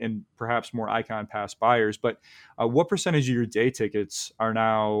options and perhaps more Icon Pass buyers. But what percentage of your day tickets are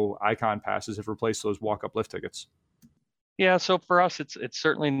now Icon Passes have replaced those walk-up lift tickets? Yeah, so for us, it's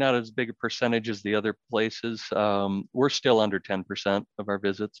certainly not as big a percentage as the other places. We're still under 10% of our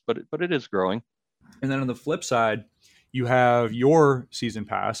visits, but it is growing. And then on the flip side, you have your season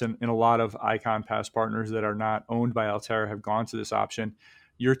pass, and a lot of Icon Pass partners that are not owned by Alterra have gone to this option.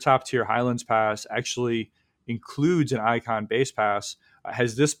 Your top tier Highlands Pass actually includes an Icon base pass.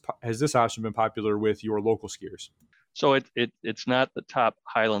 Has this option been popular with your local skiers? So it's not the top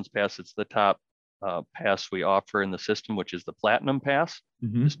Highlands Pass; it's the top pass we offer in the system, which is the Platinum Pass.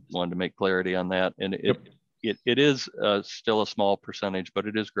 Mm-hmm. Just wanted to make clarity on that, and it is still a small percentage, but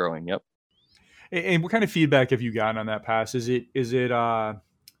it is growing. Yep. And what kind of feedback have you gotten on that pass? Is it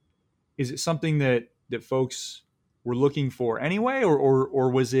something that folks were looking for anyway,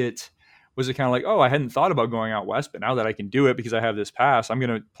 or was it kind of like, oh, I hadn't thought about going out west, but now that I can do it because I have this pass, I'm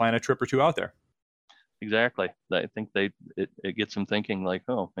going to plan a trip or two out there? Exactly. I think it gets them thinking like,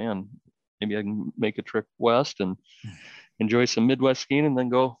 oh man, maybe I can make a trip west and enjoy some Midwest skiing, and then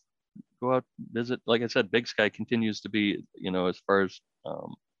go out visit. Like I said, Big Sky continues to be, as far as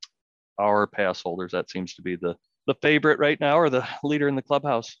our pass holders, that seems to be the favorite right now, or the leader in the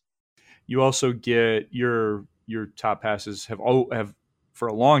clubhouse. You also get your top passes have for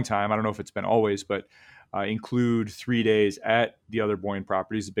a long time. I don't know if it's been always, but include 3 days at the other Boyne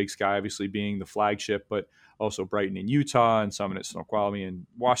properties, the Big Sky obviously being the flagship, but also Brighton in Utah and Summit at Snoqualmie in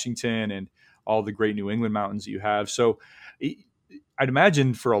Washington, and all the great New England mountains that you have. So I'd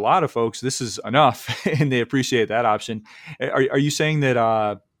imagine for a lot of folks, this is enough and they appreciate that option. Are you saying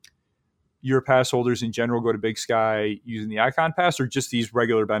that your pass holders in general go to Big Sky using the Icon Pass, or just these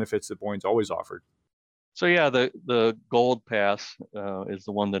regular benefits that Boyne's always offered? So yeah, the gold pass is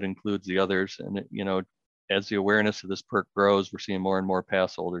the one that includes the others, and as the awareness of this perk grows, we're seeing more and more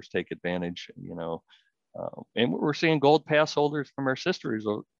pass holders take advantage. And we're seeing gold pass holders from our sister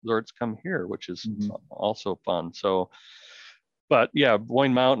resorts come here, which is also fun. So, but yeah,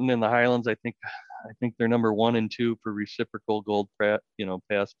 Boyne Mountain and the Highlands, I think they're number 1 and 2 for reciprocal gold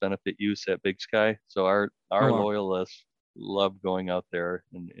pass benefit use at Big Sky. So our loyalists love going out there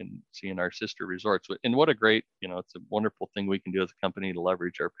and seeing our sister resorts. And what a great, it's a wonderful thing we can do as a company to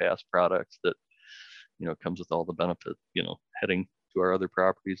leverage our past products that, comes with all the benefit, heading to our other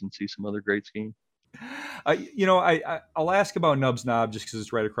properties and see some other great skiing. I'll ask about Nub's Knob just because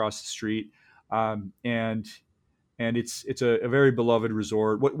it's right across the street, and it's a very beloved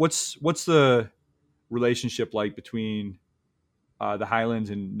resort. What's the relationship like between the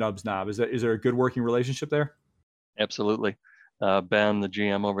Highlands and Nub's Knob? Is there a good working relationship there? Absolutely. Ben, the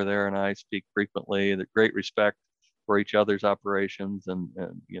GM over there, and I speak frequently. The great respect for each other's operations, and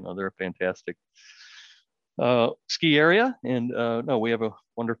they're a fantastic ski area, and no, we have a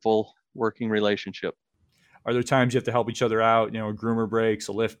wonderful working relationship. Are there times you have to help each other out? A groomer breaks,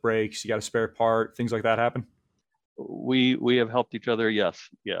 a lift breaks, you got a spare part, things like that happen? We have helped each other, yes,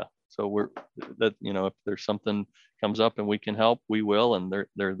 yeah. So if there's something comes up and we can help, we will, and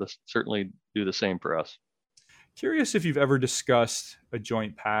they're certainly do the same for us. Curious if you've ever discussed a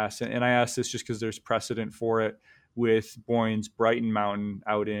joint pass, and I ask this just because there's precedent for it with Boyne's Brighton Mountain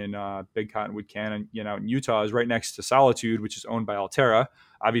out in Big Cottonwood Canyon, out in Utah, is right next to Solitude, which is owned by Alterra.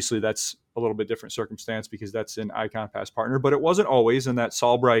 Obviously, that's a little bit different circumstance because that's an Icon Pass partner, but it wasn't always, and that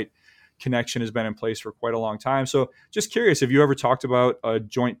Solbright connection has been in place for quite a long time. So just curious, have you ever talked about a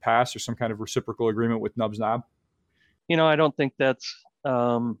joint pass or some kind of reciprocal agreement with Nub's Knob? I don't think that's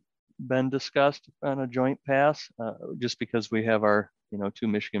been discussed on a joint pass, just because we have our 2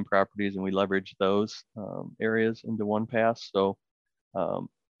 Michigan properties and we leverage those areas into one pass. So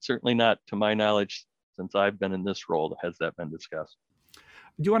certainly not to my knowledge since I've been in this role has that been discussed.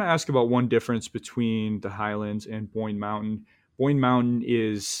 I do want to ask about one difference between the Highlands and Boyne Mountain. Boyne Mountain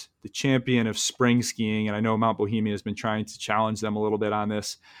is the champion of spring skiing, and I know Mount Bohemia has been trying to challenge them a little bit on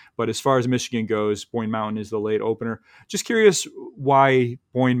this. But as far as Michigan goes, Boyne Mountain is the late opener. Just curious why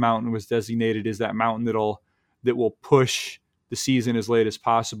Boyne Mountain was designated as that mountain that will push the season as late as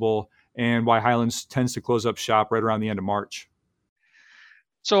possible, and why Highlands tends to close up shop right around the end of March.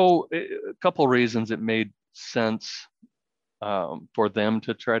 So a couple of reasons it made sense for them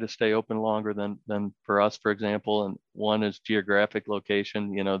to try to stay open longer than for us, for example. And one is geographic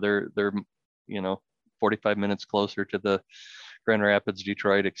location. They're 45 minutes closer to the Grand Rapids,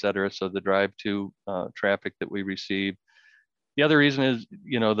 Detroit, et cetera. So the drive to traffic that we receive. The other reason is,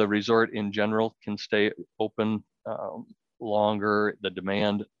 the resort in general can stay open longer. The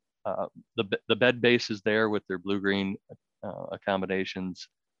demand, the bed base is there with their blue-green accommodations.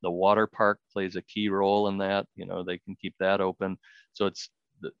 The water park plays a key role in that. They can keep that open. So it's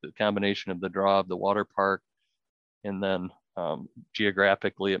the combination of the draw of the water park, and then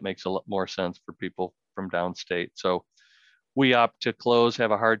geographically, it makes a lot more sense for people from downstate. So we opt to close,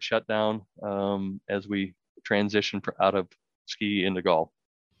 have a hard shutdown as we transition out of ski into golf.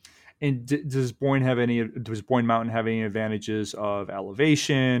 And does Boyne Mountain have any advantages of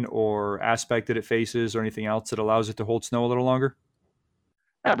elevation or aspect that it faces, or anything else that allows it to hold snow a little longer?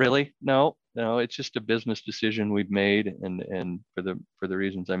 Not really. No. It's just a business decision we've made, and for the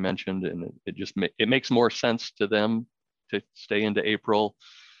reasons I mentioned, and it makes more sense to them to stay into April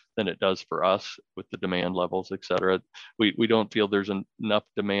than it does for us with the demand levels, et cetera. We don't feel there's enough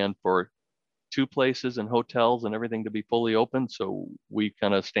demand for 2 places and hotels and everything to be fully open. So we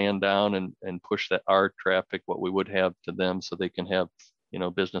kind of stand down and push our traffic, what we would have, to them, so they can have,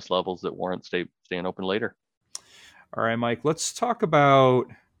 business levels that warrant staying open later. All right, Mike, let's talk about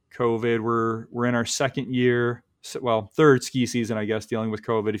COVID. We're in our second year, third ski season, I guess, dealing with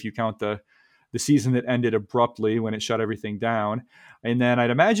COVID, if you count the season that ended abruptly when it shut everything down. And then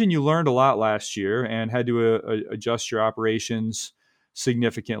I'd imagine you learned a lot last year and had to adjust your operations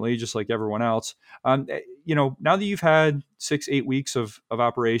significantly, just like everyone else. Now that you've had 6-8 weeks of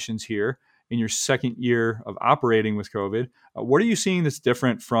operations here in your second year of operating with COVID, what are you seeing that's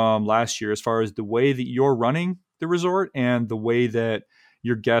different from last year as far as the way that you're running the resort and the way that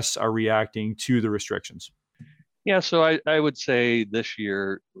your guests are reacting to the restrictions? Yeah, so I would say this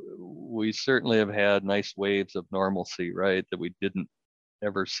year we certainly have had nice waves of normalcy, right? That we didn't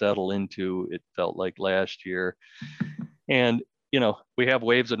ever settle into, it felt like, last year. And, we have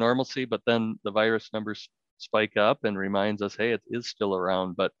waves of normalcy, but then the virus numbers spike up and reminds us, hey, it is still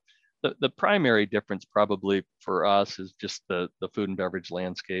around. But The primary difference probably for us is just the food and beverage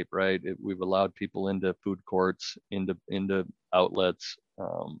landscape, right? We've allowed people into food courts, into outlets,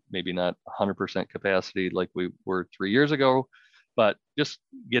 maybe not 100% capacity like we were 3 years ago, but just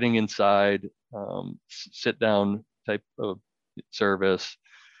getting inside, sit down type of service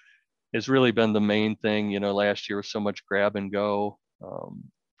has really been the main thing. Last year was so much grab and go.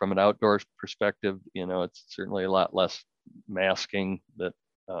 From an outdoors perspective, it's certainly a lot less masking. That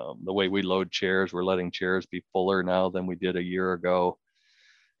the way we load chairs, we're letting chairs be fuller now than we did a year ago.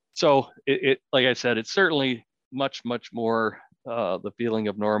 So like I said, it's certainly much more the feeling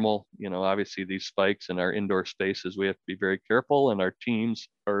of normal. Obviously these spikes in our indoor spaces, we have to be very careful, and our teams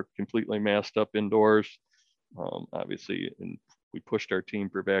are completely masked up indoors. Obviously, and we pushed our team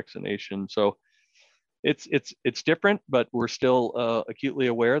for vaccination. So it's different, but we're still acutely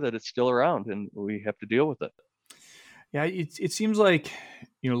aware that it's still around, and we have to deal with it. Yeah, it seems like,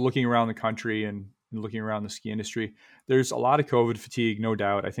 looking around the country and looking around the ski industry, there's a lot of COVID fatigue, no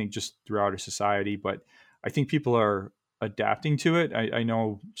doubt, I think just throughout our society, but I think people are adapting to it. I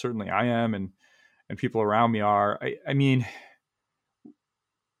know certainly I am, and people around me are. I mean,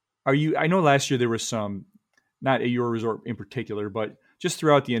 I know last year there was some, not at your resort in particular, but just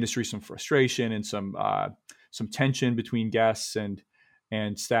throughout the industry, some frustration and some tension between guests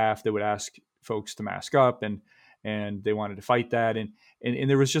and staff that would ask folks to mask up, and they wanted to fight that. And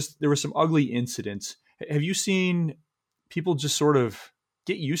there was some ugly incidents. Have you seen people just sort of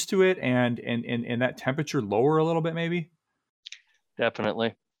get used to it and that temperature lower a little bit, maybe?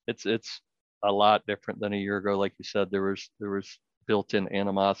 Definitely. It's a lot different than a year ago. Like you said, there was built-in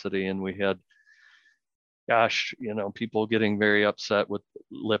animosity, and we had, people getting very upset with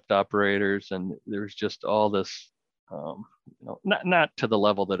lift operators, and there's just all this, not to the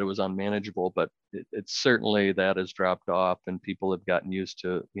level that it was unmanageable, but it's certainly that has dropped off, and people have gotten used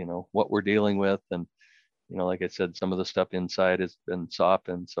to, what we're dealing with. And, like I said, some of the stuff inside has been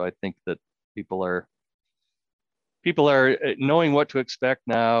softened. So I think that people are knowing what to expect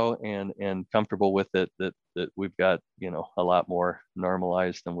now, and comfortable with it, that we've got, a lot more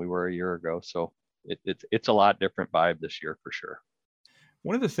normalized than we were a year ago. So it's a lot different vibe this year for sure.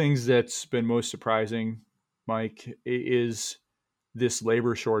 One of the things that's been most surprising, Mike, is this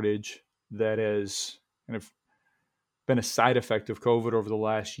labor shortage that has kind of been a side effect of COVID over the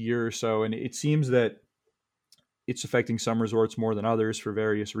last year or so. And it seems that it's affecting some resorts more than others for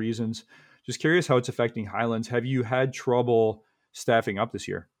various reasons. Just curious how it's affecting Highlands. Have you had trouble staffing up this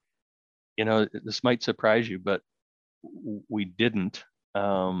year? This might surprise you, but we didn't,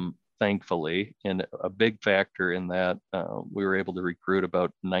 thankfully. And a big factor in that, we were able to recruit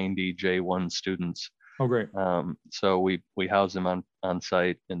about 90 J1 students. Oh, great. So we house them on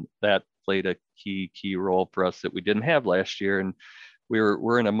site, and that played a key role for us that we didn't have last year. And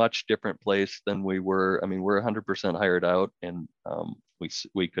we're in a much different place than we were. I mean, we're 100% hired out, and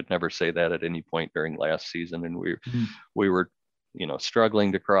we could never say that at any point during last season. And we were,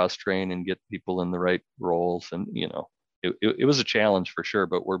 struggling to cross train and get people in the right roles. And, it was a challenge for sure,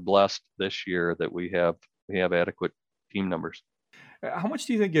 but we're blessed this year that we have adequate team numbers. How much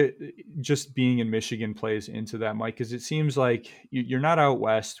do you think just being in Michigan plays into that, Mike? Because it seems like you're not out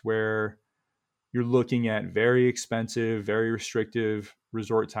west where you're looking at very expensive, very restrictive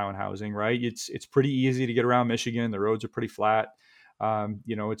resort town housing, right? It's pretty easy to get around Michigan. The roads are pretty flat.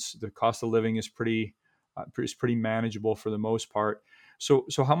 It's the cost of living is pretty manageable for the most part. So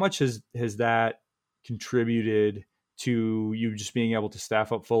how much has that contributed to you just being able to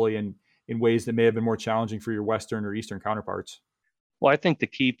staff up fully in ways that may have been more challenging for your Western or Eastern counterparts? Well, I think the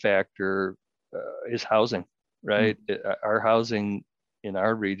key factor is housing, right? Our housing in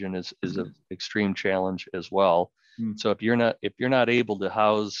our region is an extreme challenge as well. So if you're not able to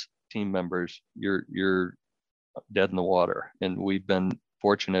house team members, you're dead in the water. And we've been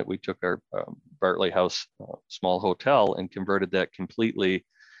fortunate. We took our Bartley House small hotel and converted that completely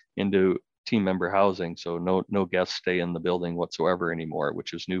into team member housing. So no guests stay in the building whatsoever anymore,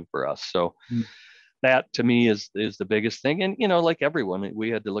 which is new for us. So that to me is the biggest thing. And, like everyone,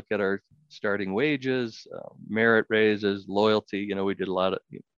 we had to look at our starting wages, merit raises, loyalty. We did a lot of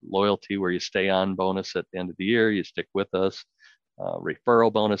loyalty where you stay on bonus at the end of the year, you stick with us,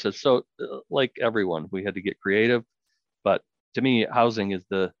 referral bonuses. So like everyone, we had to get creative. But to me, housing is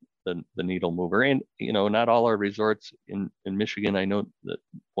the needle mover. And, not all our resorts in Michigan, I know that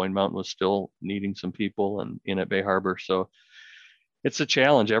Boyne Mountain was still needing some people, and in at Bay Harbor. So it's a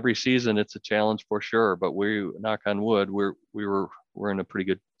challenge every season. It's a challenge for sure, but we, knock on wood, we're in a pretty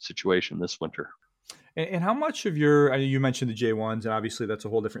good situation this winter. And how much of your, I know you mentioned the J1s, and obviously that's a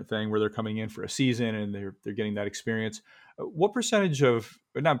whole different thing where they're coming in for a season and they're getting that experience. What percentage of,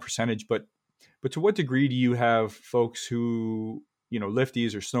 or not percentage, but to what degree do you have folks who,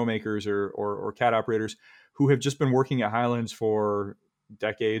 lifties or snowmakers or cat operators who have just been working at Highlands for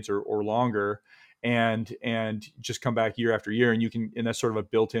decades or longer and just come back year after year, and that's sort of a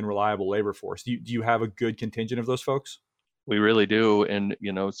built-in reliable labor force? Do you have a good contingent of those folks? We really do. And,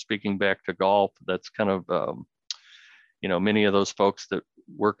 speaking back to golf, that's kind of, many of those folks that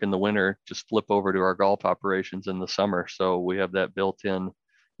work in the winter just flip over to our golf operations in the summer. So we have that built-in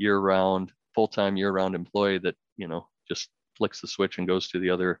year-round, full-time year-round employee that, just flicks the switch and goes to the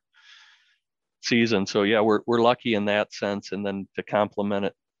other season. So yeah, we're lucky in that sense. And then to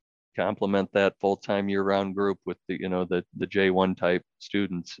complement that full-time year-round group with the J1 type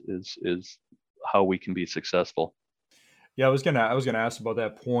students is how we can be successful. Yeah, I was gonna ask about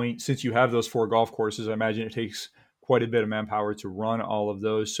that point. Since you have those 4 golf courses, I imagine it takes quite a bit of manpower to run all of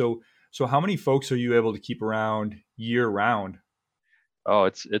those. So how many folks are you able to keep around year round? Oh,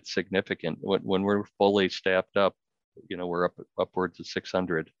 it's significant. When we're fully staffed up, we're upwards of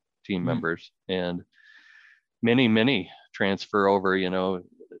 600 team Mm. members, and many transfer over.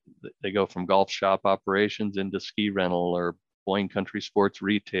 They go from golf shop operations into ski rental or Boyne Country Sports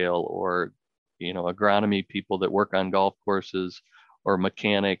retail, or agronomy people that work on golf courses, or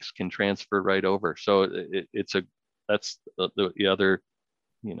mechanics can transfer right over. So that's the other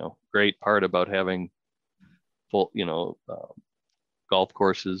great part about having full golf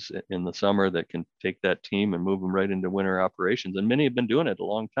courses in the summer that can take that team and move them right into winter operations. And many have been doing it a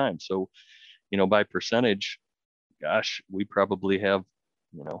long time. So by percentage, gosh, we probably have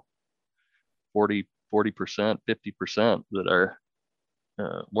 40%, 50% that are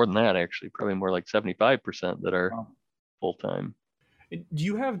more than that, actually, probably more like 75% that are Wow. full time. Do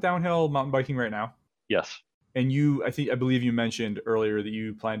you have downhill mountain biking right now? Yes. And I believe you mentioned earlier that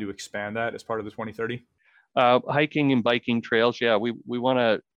you plan to expand that as part of the 2030. Hiking and biking trails. Yeah, we want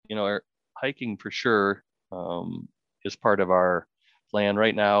to, our hiking for sure is part of our plan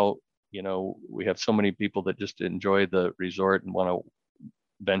right now. We have so many people that just enjoy the resort and want to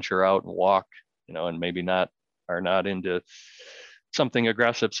venture out and walk, and maybe are not into something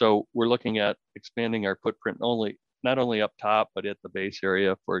aggressive. So we're looking at expanding our footprint not only up top, but at the base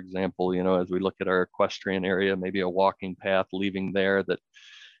area. For example, as we look at our equestrian area, maybe a walking path leaving there that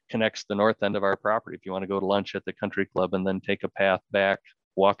connects the north end of our property. If you want to go to lunch at the country club and then take a path back,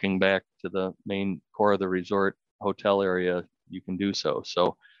 walking back to the main core of the resort hotel area, you can do so.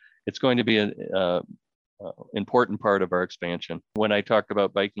 So it's going to be an important part of our expansion. When I talked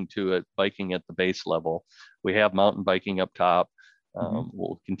about biking at the base level, we have mountain biking up top.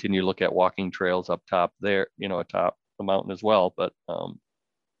 We'll continue to look at walking trails up top there, atop the mountain as well, but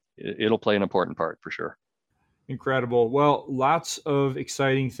it'll play an important part for sure. Incredible. Well, lots of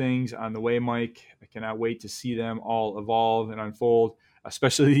exciting things on the way, Mike. I cannot wait to see them all evolve and unfold,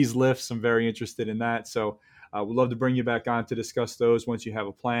 especially these lifts. I'm very interested in that. So we'd love to bring you back on to discuss those once you have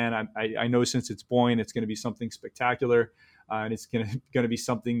a plan. I know since it's Boyne, it's going to be something spectacular, and it's going to be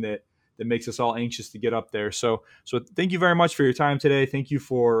something that makes us all anxious to get up there. So thank you very much for your time today. Thank you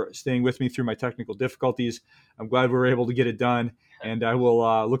for staying with me through my technical difficulties. I'm glad we were able to get it done, and I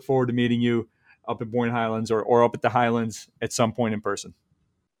will look forward to meeting you up at Boyne Highlands or up at the Highlands at some point in person.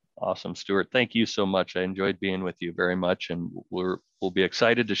 Awesome, Stuart. Thank you so much. I enjoyed being with you very much, and we'll be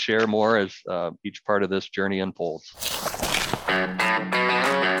excited to share more as each part of this journey unfolds.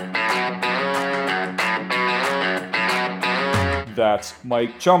 That's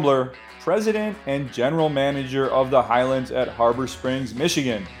Mike Chumbler, President and General Manager of the Highlands at Harbor Springs,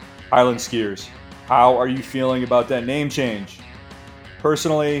 Michigan. Highland skiers, how are you feeling about that name change?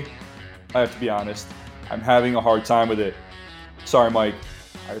 Personally, I have to be honest, I'm having a hard time with it. Sorry, Mike.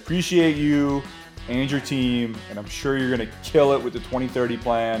 I appreciate you and your team, and I'm sure you're going to kill it with the 2030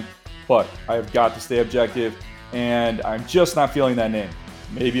 plan, but I have got to stay objective, and I'm just not feeling that name.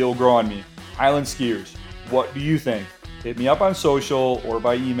 Maybe it'll grow on me. Highland skiers, what do you think? Hit me up on social or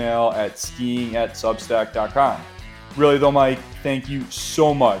by email at skiing@substack.com. Really though, Mike, thank you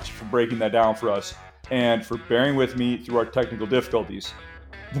so much for breaking that down for us and for bearing with me through our technical difficulties.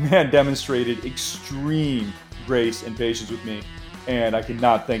 The man demonstrated extreme grace and patience with me, and I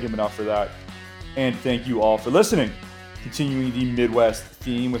cannot thank him enough for that. And thank you all for listening. Continuing the Midwest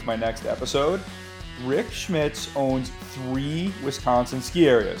theme with my next episode, Rick Schmitz owns 3 Wisconsin ski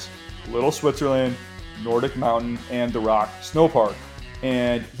areas: Little Switzerland, Nordic Mountain, and the Rock Snow Park.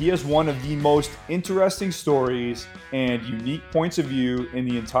 And he has one of the most interesting stories and unique points of view in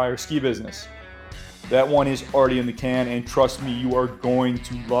the entire ski business. That one is already in the can, and trust me, you are going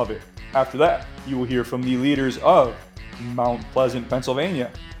to love it. After that, you will hear from the leaders of Mount Pleasant,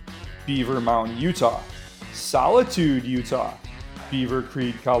 Pennsylvania, Beaver Mountain, Utah, Solitude, Utah, Beaver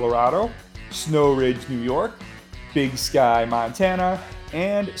Creek, Colorado, Snow Ridge, New York, Big Sky, Montana,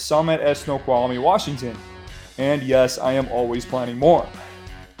 and Summit at Snoqualmie, Washington. And yes, I am always planning more.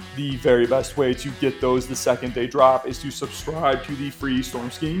 The very best way to get those the second they drop is to subscribe to the free Storm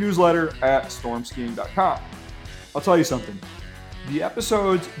Skiing newsletter at stormskiing.com. I'll tell you something. The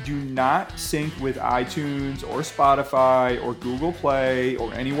episodes do not sync with iTunes or Spotify or Google Play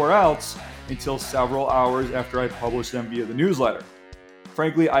or anywhere else until several hours after I publish them via the newsletter.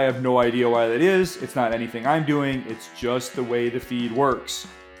 Frankly, I have no idea why that is. It's not anything I'm doing. It's just the way the feed works.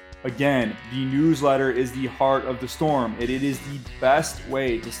 Again, the newsletter is the heart of the Storm. It is the best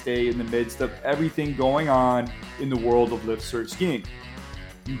way to stay in the midst of everything going on in the world of lift cert skiing.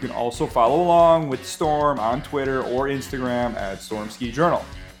 You can also follow along with Storm on Twitter or Instagram at Storm Ski Journal.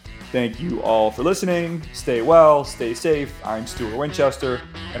 Thank you all for listening. Stay well, stay safe. I'm Stuart Winchester,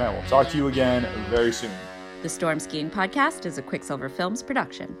 and I will talk to you again very soon. The Storm Skiing Podcast is a Quicksilver Films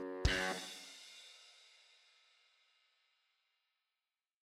production.